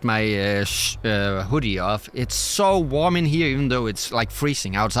and get my hoodie off. It's so warm in here, even though it's like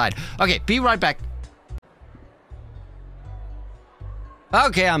freezing outside. Okay, be right back.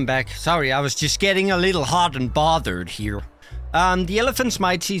 Okay, I'm back. Sorry, I was just getting a little hot and bothered here. The elephant's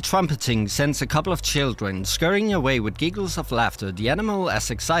mighty trumpeting sends a couple of children scurrying away with giggles of laughter, the animal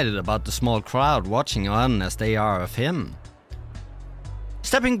as excited about the small crowd watching on as they are of him.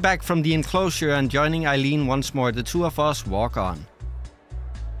 Stepping back from the enclosure and joining Eileen once more, the two of us walk on.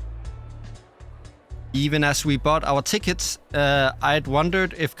 Even as we bought our tickets, I'd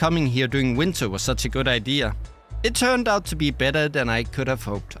wondered if coming here during winter was such a good idea. It turned out to be better than I could have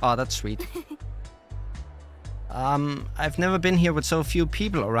hoped. Oh, that's sweet. I've never been here with so few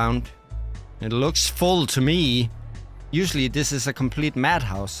people around. It looks full to me. Usually this is a complete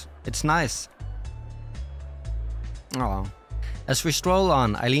madhouse. It's nice. Oh. As we stroll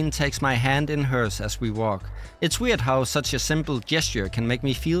on, Eileen takes my hand in hers as we walk. It's weird how such a simple gesture can make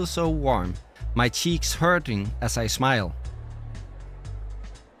me feel so warm, my cheeks hurting as I smile.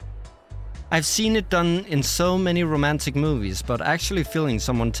 I've seen it done in so many romantic movies, but actually feeling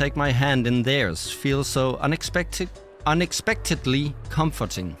someone take my hand in theirs feels so unexpectedly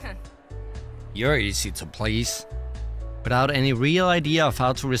comforting. You're easy to please. Without any real idea of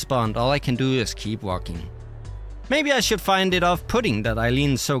how to respond, all I can do is keep walking. Maybe I should find it off-putting that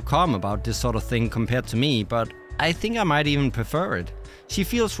Eileen's so calm about this sort of thing compared to me, but I think I might even prefer it. She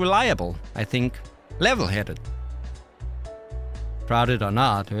feels reliable, I think. Level-headed. Crowded or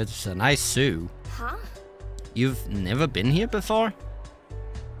not, it's a nice zoo. Huh? You've never been here before?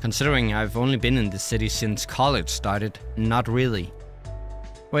 Considering I've only been in this city since college started, not really.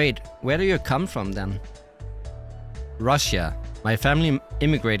 Wait, where do you come from then? Russia. My family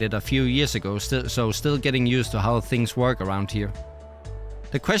immigrated a few years ago, so still getting used to how things work around here.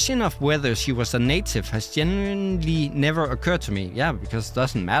 The question of whether she was a native has genuinely never occurred to me. Yeah, because it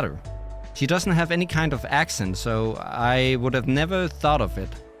doesn't matter. She doesn't have any kind of accent, so I would have never thought of it.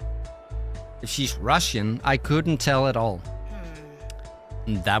 If she's Russian, I couldn't tell at all.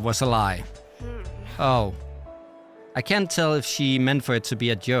 That was a lie. Oh. I can't tell if she meant for it to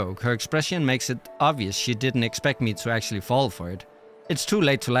be a joke. Her expression makes it obvious she didn't expect me to actually fall for it. It's too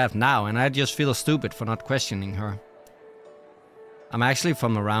late to laugh now, and I just feel stupid for not questioning her. I'm actually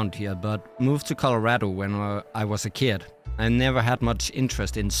from around here, but moved to Colorado when I was a kid. I never had much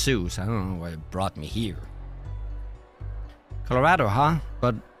interest in zoos. I don't know why it brought me here. Colorado, huh?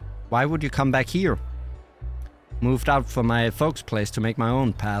 But why would you come back here? Moved out from my folks' place to make my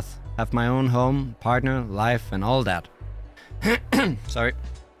own path. Have my own home, partner, life, and all that. Sorry.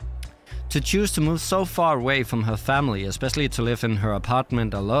 To choose to move so far away from her family, especially to live in her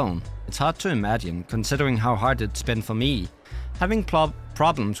apartment alone, it's hard to imagine, considering how hard it's been for me. Having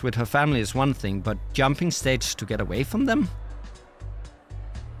problems with her family is one thing, but jumping states to get away from them?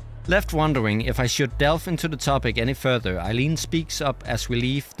 Left wondering if I should delve into the topic any further, Eileen speaks up as we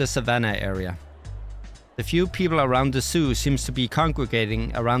leave the savannah area. The few people around the zoo seems to be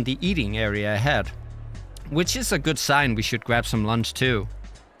congregating around the eating area ahead, which is a good sign. We should grab some lunch too.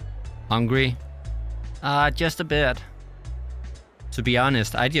 Hungry? Just a bit. To be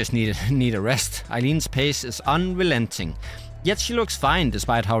honest, I just need a rest. Eileen's pace is unrelenting, yet she looks fine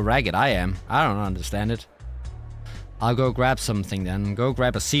despite how ragged I am. I don't understand it. I'll go grab something then. Go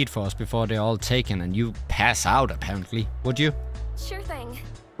grab a seat for us before they're all taken and you pass out apparently. Would you? Sure thing.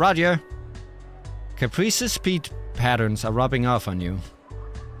 Roger. Caprice's speed patterns are rubbing off on you.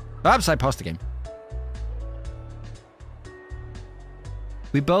 Perhaps I paused the game.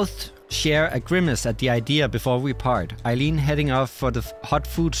 We both share a grimace at the idea before we part. Eileen heading off for the hot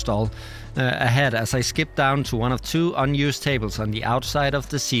food stall ahead as I skip down to one of two unused tables on the outside of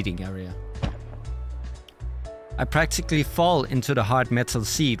the seating area. I practically fall into the hard metal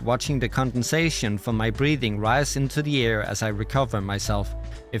seat, watching the condensation from my breathing rise into the air as I recover myself.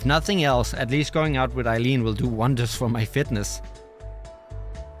 If nothing else, at least going out with Eileen will do wonders for my fitness.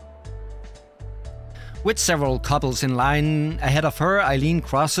 With several couples in line ahead of her, Eileen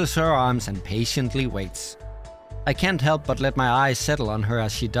crosses her arms and patiently waits. I can't help but let my eyes settle on her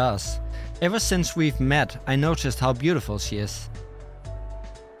as she does. Ever since we've met, I noticed how beautiful she is.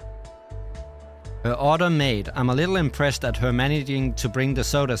 Her order made, I'm a little impressed at her managing to bring the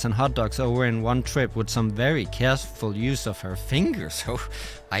sodas and hot dogs over in one trip with some very careful use of her fingers. Oh,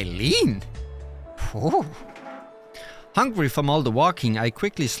 Eileen! Oh. Hungry from all the walking, I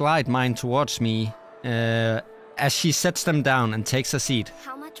quickly slide mine towards me as she sets them down and takes a seat.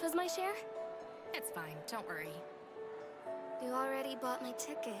 How much was my share? It's fine, don't worry. You already bought my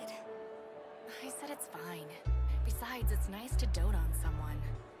ticket. I said it's fine. Besides, it's nice to dote on someone.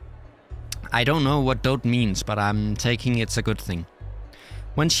 I don't know what dote means, but I'm taking it's a good thing.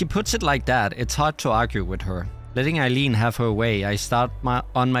 When she puts it like that, it's hard to argue with her. Letting Eileen have her way, I start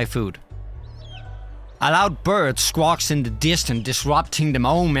on my food. A loud bird squawks in the distance, disrupting the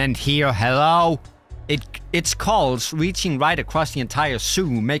moment here. Hello? Its calls reaching right across the entire zoo,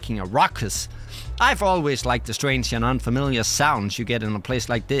 making a ruckus. I've always liked the strange and unfamiliar sounds you get in a place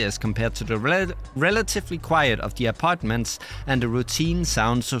like this compared to the relatively quiet of the apartments and the routine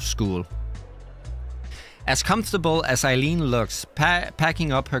sounds of school. As comfortable as Eileen looks,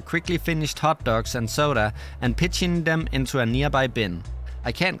 packing up her quickly finished hot dogs and soda and pitching them into a nearby bin,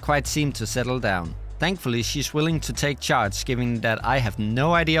 I can't quite seem to settle down. Thankfully, she's willing to take charge, given that I have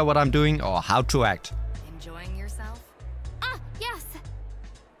no idea what I'm doing or how to act. Enjoying yourself? Ah, yes!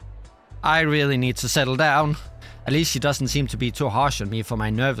 I really need to settle down. At least she doesn't seem to be too harsh on me for my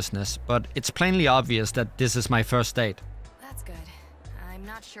nervousness, but it's plainly obvious that this is my first date. That's good. I'm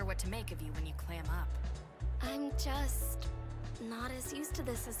not sure what to make of you when you clam up. I'm just not as used to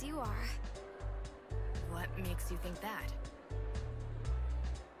this as you are. What makes you think that?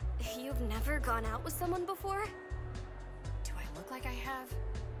 You've never gone out with someone before? Do I look like I have?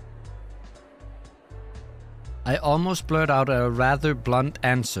 I almost blurt out a rather blunt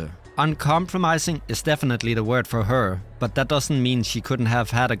answer. Uncompromising is definitely the word for her, but that doesn't mean she couldn't have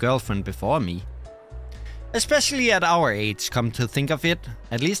had a girlfriend before me. Especially at our age, come to think of it.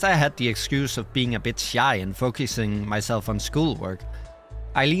 At least I had the excuse of being a bit shy and focusing myself on schoolwork.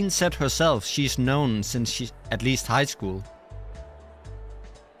 Eileen said herself she's known since at least high school.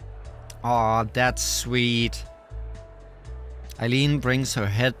 Aw, that's sweet. Eileen brings her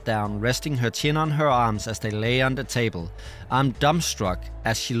head down, resting her chin on her arms as they lay on the table. I'm dumbstruck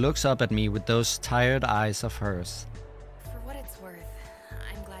as she looks up at me with those tired eyes of hers. For what it's worth,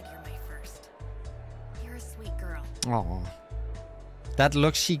 I'm glad you're my first. You're a sweet girl. Aw. That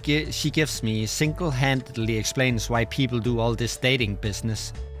look she gives me single-handedly explains why people do all this dating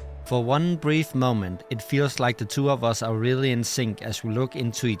business. For one brief moment, it feels like the two of us are really in sync as we look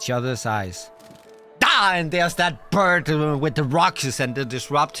into each other's eyes. Ah, and there's that bird with the rocks and the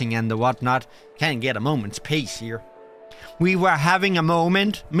disrupting and the whatnot. Can't get a moment's peace here. We were having a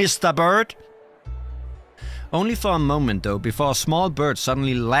moment, Mr. Bird. Only for a moment though, before a small bird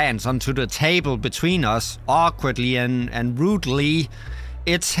suddenly lands onto the table between us, awkwardly and rudely.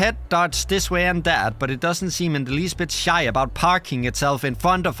 Its head darts this way and that, but it doesn't seem in the least bit shy about parking itself in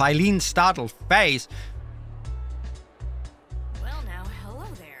front of Eileen's startled face. Well now, hello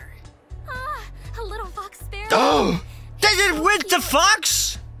there. Ah, a little fox sparrow. Oh! Did it with the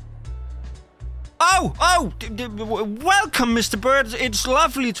fox? Oh! Welcome, Mr. Bird. It's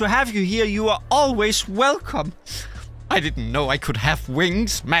lovely to have you here. You are always welcome. I didn't know I could have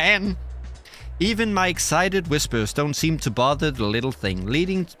wings, man. Even my excited whispers don't seem to bother the little thing,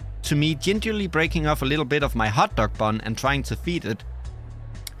 leading to me gingerly breaking off a little bit of my hot dog bun and trying to feed it.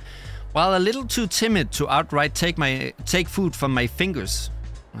 While a little too timid to outright take food from my fingers.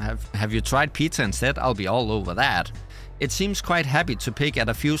 Have you tried pizza instead? I'll be all over that. It seems quite happy to pick at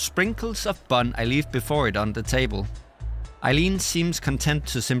a few sprinkles of bun I leave before it on the table. Eileen seems content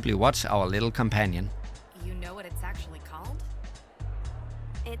to simply watch our little companion. You know what it's actually called?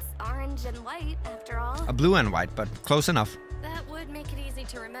 It's orange and white, after all. A blue and white, but close enough. That would make it easy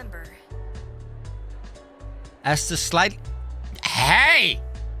to remember. As the slight... Hey!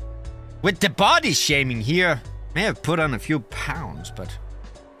 With the body shaming here. May have put on a few pounds, but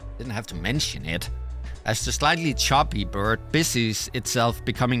didn't have to mention it. As the slightly choppy bird busies itself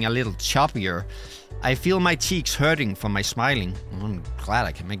becoming a little choppier, I feel my cheeks hurting from my smiling. I'm glad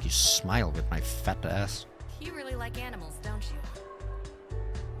I can make you smile with my fat ass. You really like animals, don't you?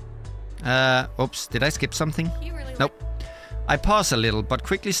 Oops, did I skip something? You really Nope. I pause a little, but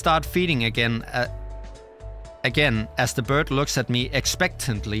quickly start feeding again as the bird looks at me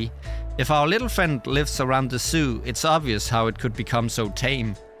expectantly. If our little friend lives around the zoo, it's obvious how it could become so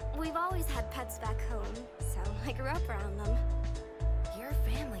tame. We've always had pets back home, so I grew up around them. Your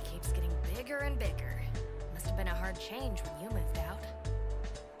family keeps getting bigger and bigger. Must have been a hard change when you moved out.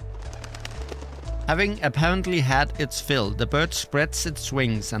 Having apparently had its fill, the bird spreads its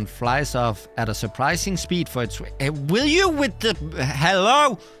wings and flies off at a surprising speed for its... will you with the...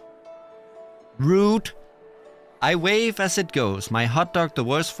 Hello? Rude. I wave as it goes, my hot dog the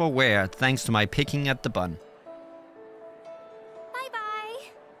worse for wear, thanks to my picking at the bun. Bye-bye.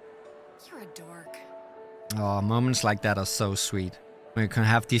 You're a dork. Oh, moments like that are so sweet. When you can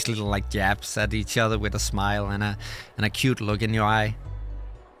have these little like jabs at each other with a smile and a cute look in your eye.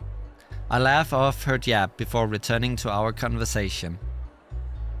 I laugh off her jab before returning to our conversation.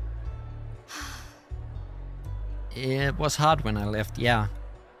 It was hard when I left, yeah.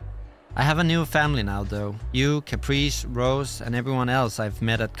 I have a new family now though. You, Caprice, Rose, and everyone else I've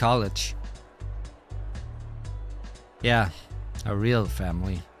met at college. Yeah, a real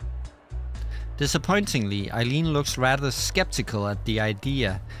family. Disappointingly, Eileen looks rather skeptical at the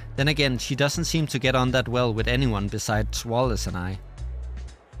idea. Then again, she doesn't seem to get on that well with anyone besides Wallace and I.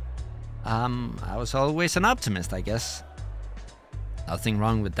 I was always an optimist, I guess. Nothing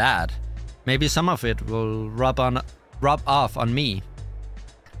wrong with that. Maybe some of it will rub off on me.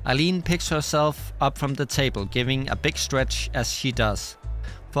 Eileen picks herself up from the table, giving a big stretch as she does.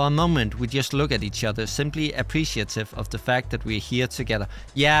 For a moment, we just look at each other, simply appreciative of the fact that we're here together.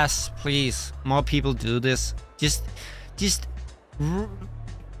 Yes, please, more people do this. Just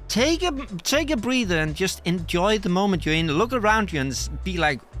take a breather and just enjoy the moment you're in. Look around you and be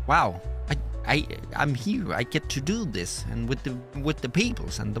like, wow, I'm here. I get to do this, and with the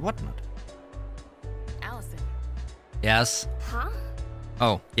peoples and the whatnot. Allison. Yes. Huh?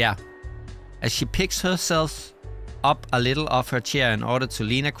 Oh, yeah. As she picks herself up a little off her chair in order to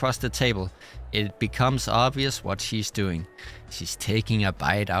lean across the table, it becomes obvious what she's doing. She's taking a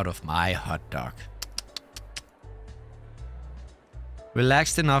bite out of my hot dog.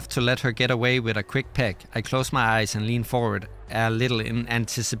 Relaxed enough to let her get away with a quick peck, I close my eyes and lean forward a little in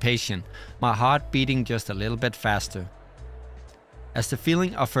anticipation, my heart beating just a little bit faster. As the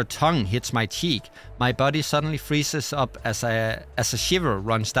feeling of her tongue hits my cheek, my body suddenly freezes up as a shiver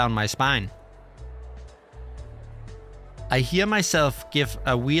runs down my spine. I hear myself give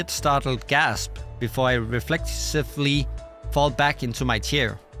a weird startled gasp before I reflexively fall back into my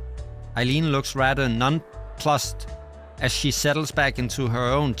chair. Eileen looks rather nonplussed as she settles back into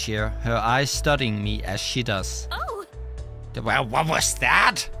her own chair, her eyes studying me as she does. Oh! Well, what was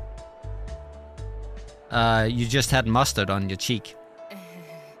that? You just had mustard on your cheek.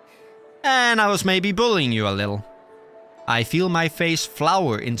 And I was maybe bullying you a little. I feel my face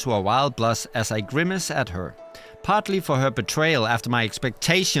flower into a wild blush as I grimace at her. Partly for her betrayal after my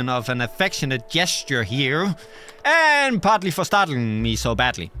expectation of an affectionate gesture here, and partly for startling me so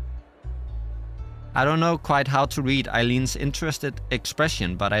badly. I don't know quite how to read Eileen's interested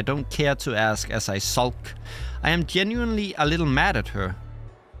expression, but I don't care to ask as I sulk. I am genuinely a little mad at her.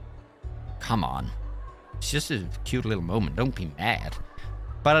 Come on. It's just a cute little moment, don't be mad.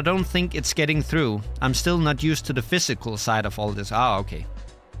 But I don't think it's getting through. I'm still not used to the physical side of all this. Ah, okay.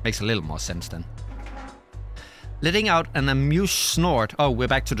 Makes a little more sense then. Letting out an amused snort. Oh, we're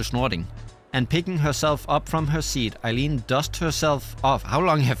back to the snorting. And picking herself up from her seat, Eileen dusts herself off. How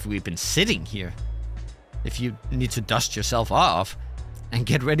long have we been sitting here? If you need to dust yourself off and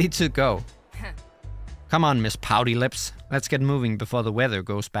get ready to go. Come on, Miss Pouty Lips. Let's get moving before the weather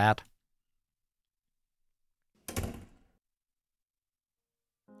goes bad.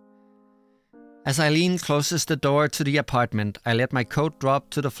 As Eileen closes the door to the apartment, I let my coat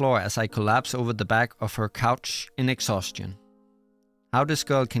drop to the floor as I collapse over the back of her couch in exhaustion. How this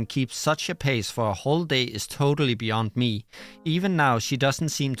girl can keep such a pace for a whole day is totally beyond me. Even now, she doesn't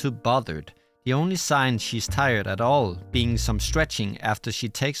seem too bothered. The only sign she's tired at all being some stretching after she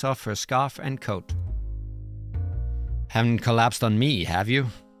takes off her scarf and coat. Haven't collapsed on me, have you?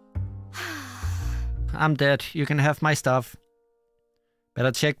 I'm dead. You can have my stuff.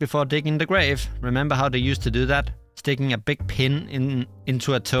 Better check before digging the grave. Remember how they used to do that? Sticking a big pin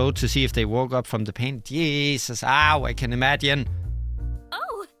into a toe to see if they woke up from the pain. Jesus, ow, I can imagine.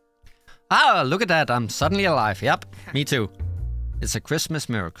 Oh! Ah, look at that. I'm suddenly alive. Yep, me too. It's a Christmas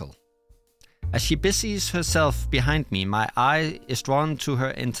miracle. As she busies herself behind me, my eye is drawn to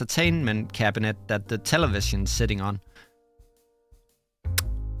her entertainment cabinet that the television's sitting on.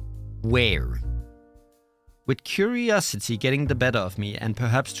 Where? With curiosity getting the better of me, and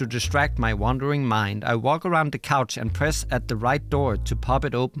perhaps to distract my wandering mind, I walk around the couch and press at the right door to pop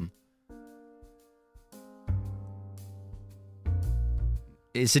it open.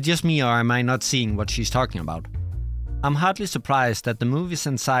 Is it just me, or am I not seeing what she's talking about? I'm hardly surprised that the movies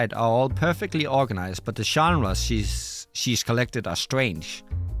inside are all perfectly organized, but the genres she's collected are strange.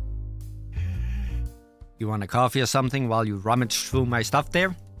 You want a coffee or something while you rummage through my stuff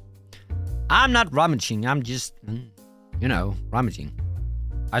there? I'm not rummaging, I'm just, rummaging.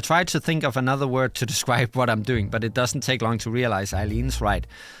 I tried to think of another word to describe what I'm doing, but it doesn't take long to realize Eileen's right.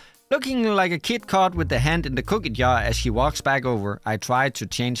 Looking like a kid caught with the hand in the cookie jar as she walks back over, I try to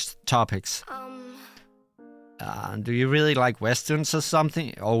change topics. Do you really like westerns or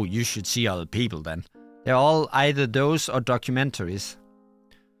something? Oh, you should see other people then. They're all either those or documentaries.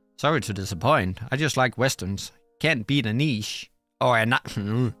 Sorry to disappoint, I just like westerns. Can't beat a niche.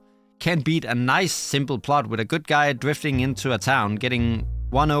 Can't beat a nice simple plot with a good guy drifting into a town, getting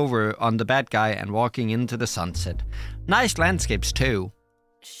one over on the bad guy and walking into the sunset. Nice landscapes too.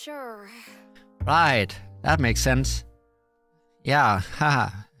 Sure. Right, that makes sense. Yeah, haha,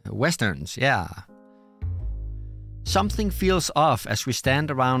 westerns, yeah. Something feels off as we stand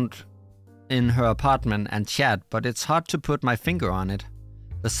around in her apartment and chat, but it's hard to put my finger on it.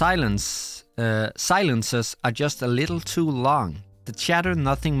 The silences are just a little too long. The chatter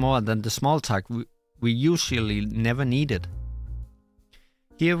nothing more than the small talk we usually never needed.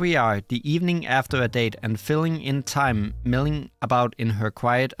 Here we are, the evening after a date, and filling in time milling about in her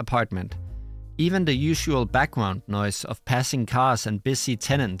quiet apartment. Even the usual background noise of passing cars and busy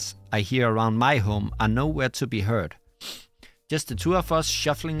tenants I hear around my home are nowhere to be heard. Just the two of us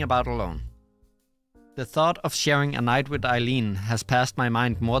shuffling about alone. The thought of sharing a night with Eileen has passed my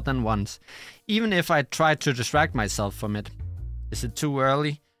mind more than once, even if I tried to distract myself from it. Is it too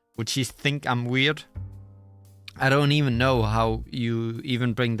early? Would she think I'm weird? I don't even know how you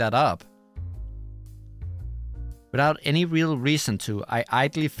even bring that up. Without any real reason to, I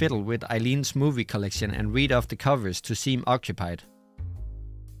idly fiddle with Eileen's movie collection and read off the covers to seem occupied.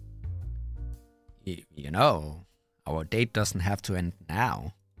 You know, our date doesn't have to end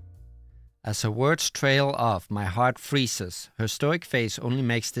now. As her words trail off, my heart freezes. Her stoic face only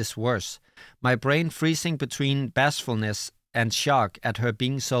makes this worse. My brain freezing between bashfulness and shock at her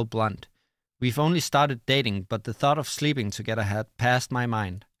being so blunt. We've only started dating, but the thought of sleeping together had passed my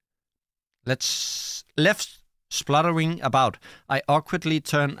mind. Left spluttering about, I awkwardly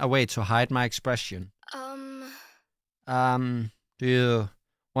turn away to hide my expression. Do you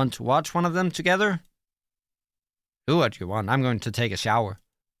want to watch one of them together? Do what you want. I'm going to take a shower.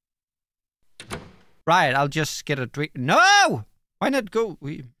 Right, I'll just get a drink. No! Why not go?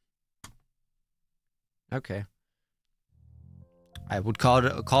 Okay. I would call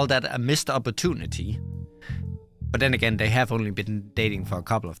that a missed opportunity. But then again, they have only been dating for a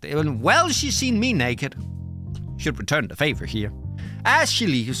couple of days. Well, she's seen me naked. Should return the favor here. As she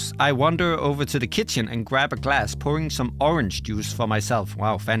leaves, I wander over to the kitchen and grab a glass, pouring some orange juice for myself.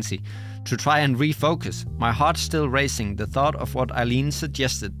 Wow, fancy. To try and refocus. My heart still racing, the thought of what Eileen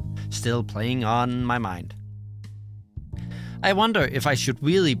suggested still playing on my mind. I wonder if I should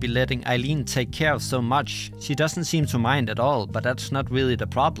really be letting Eileen take care of so much. She doesn't seem to mind at all, but that's not really the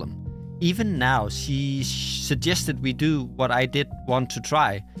problem. Even now, she suggested we do what I did want to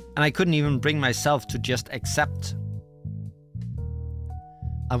try, and I couldn't even bring myself to just accept.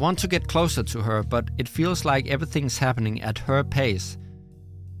 I want to get closer to her, but it feels like everything's happening at her pace.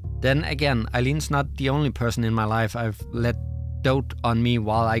 Then again, Eileen's not the only person in my life I've let dote on me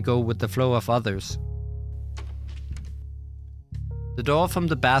while I go with the flow of others. The door from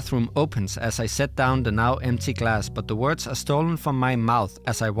the bathroom opens as I set down the now empty glass, but the words are stolen from my mouth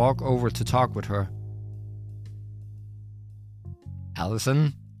as I walk over to talk with her.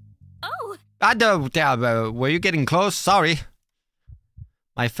 Allison? Oh! Were you getting close? Sorry.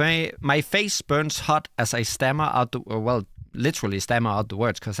 My face burns hot as I stammer out literally stammer out the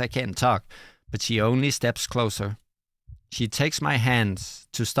words because I can't talk, but she only steps closer. She takes my hands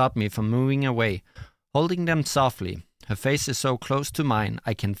to stop me from moving away, holding them softly. Her face is so close to mine,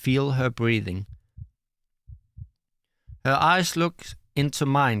 I can feel her breathing. Her eyes look into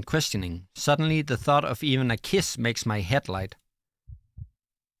mine, questioning. Suddenly, the thought of even a kiss makes my head light.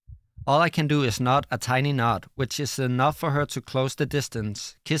 All I can do is nod a tiny nod, which is enough for her to close the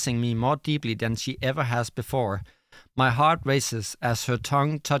distance, kissing me more deeply than she ever has before. My heart races as her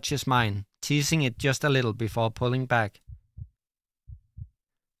tongue touches mine, teasing it just a little before pulling back.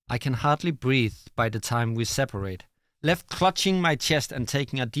 I can hardly breathe by the time we separate, left clutching my chest and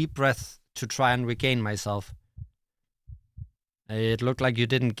taking a deep breath to try and regain myself. It looked like you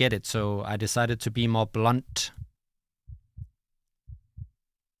didn't get it, so I decided to be more blunt.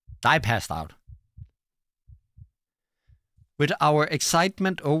 I passed out. With our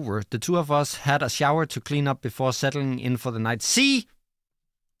excitement over, the two of us had a shower to clean up before settling in for the night. See?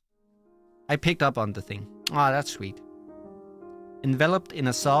 I picked up on the thing. Ah, that's sweet. Enveloped in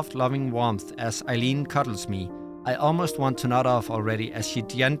a soft, loving warmth as Eileen cuddles me, I almost want to nod off already as she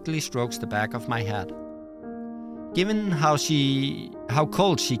gently strokes the back of my head. Given how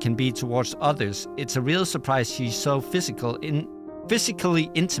cold she can be towards others, it's a real surprise she's so physically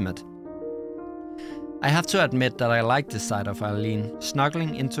intimate. I have to admit that I like this side of Eileen,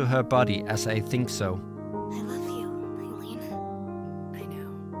 snuggling into her body as I think so. I love you, Eileen. I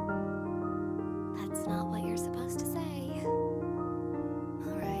know. That's not what you're supposed to say.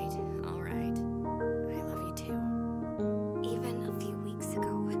 All right. I love you too. Even a few weeks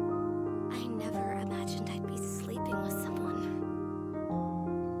ago, I never imagined I'd be sleeping with someone.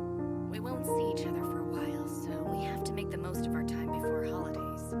 We won't see each other for a while, so we have to make the most of our time before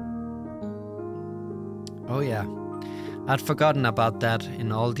holidays. Oh yeah, I'd forgotten about that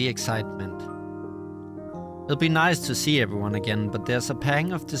in all the excitement. It'll be nice to see everyone again, but there's a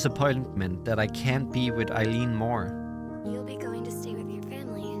pang of disappointment that I can't be with Eileen more. You'll be going to stay with your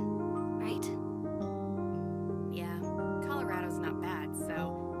family, right? Yeah, Colorado's not bad,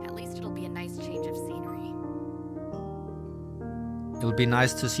 so at least it'll be a nice change of scenery. It'll be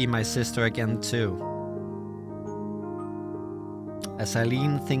nice to see my sister again too. As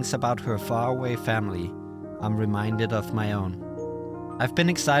Eileen thinks about her faraway family, I'm reminded of my own. I've been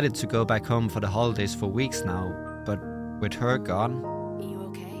excited to go back home for the holidays for weeks now, but with her gone... You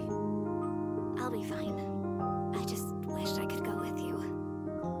okay? I'll be fine. I just wished I could go with you.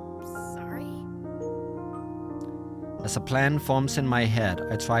 Sorry? As a plan forms in my head,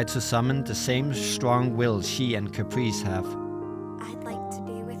 I try to summon the same strong will she and Caprice have. I'd like to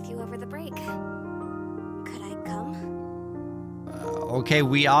be with okay,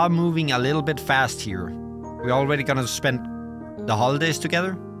 we are moving a little bit fast here. We're already gonna spend the holidays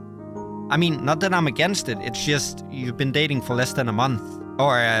together. I mean, not that I'm against it. It's just you've been dating for less than a month.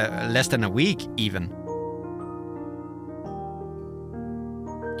 Or less than a week, even.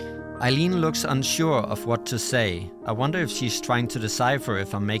 Eileen looks unsure of what to say. I wonder if she's trying to decipher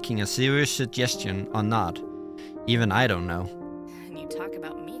if I'm making a serious suggestion or not. Even I don't know. And you talk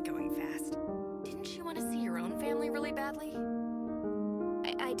about me going fast. Didn't you want to see your own family really badly?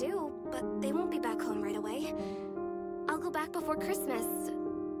 I do, but they won't be back home right away. I'll go back before Christmas.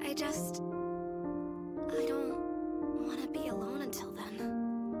 I don't want to be alone until then.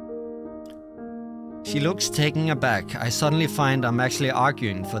 She looks taken aback. I suddenly find I'm actually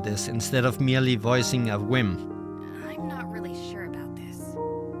arguing for this instead of merely voicing a whim. I'm not really sure about this.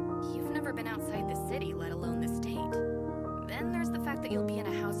 You've never been outside the city, let alone the state. Then there's the fact that you'll be in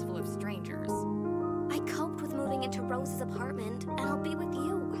a house full of strangers. I coped with moving into Rose's apartment, and I'll be with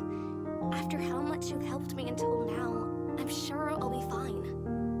you. After how much you've helped me until now, I'm sure I'll be fine.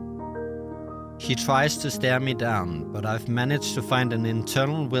 She tries to stare me down, but I've managed to find an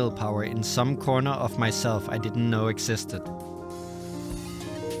internal willpower in some corner of myself I didn't know existed.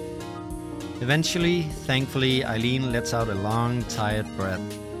 Eventually, thankfully, Eileen lets out a long, tired breath.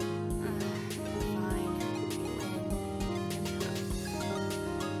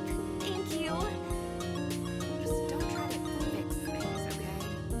 Thank you. Just don't try to fix things,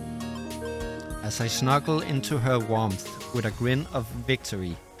 okay? As I snuggle into her warmth with a grin of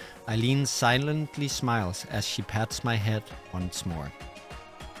victory, Eileen silently smiles as she pats my head once more.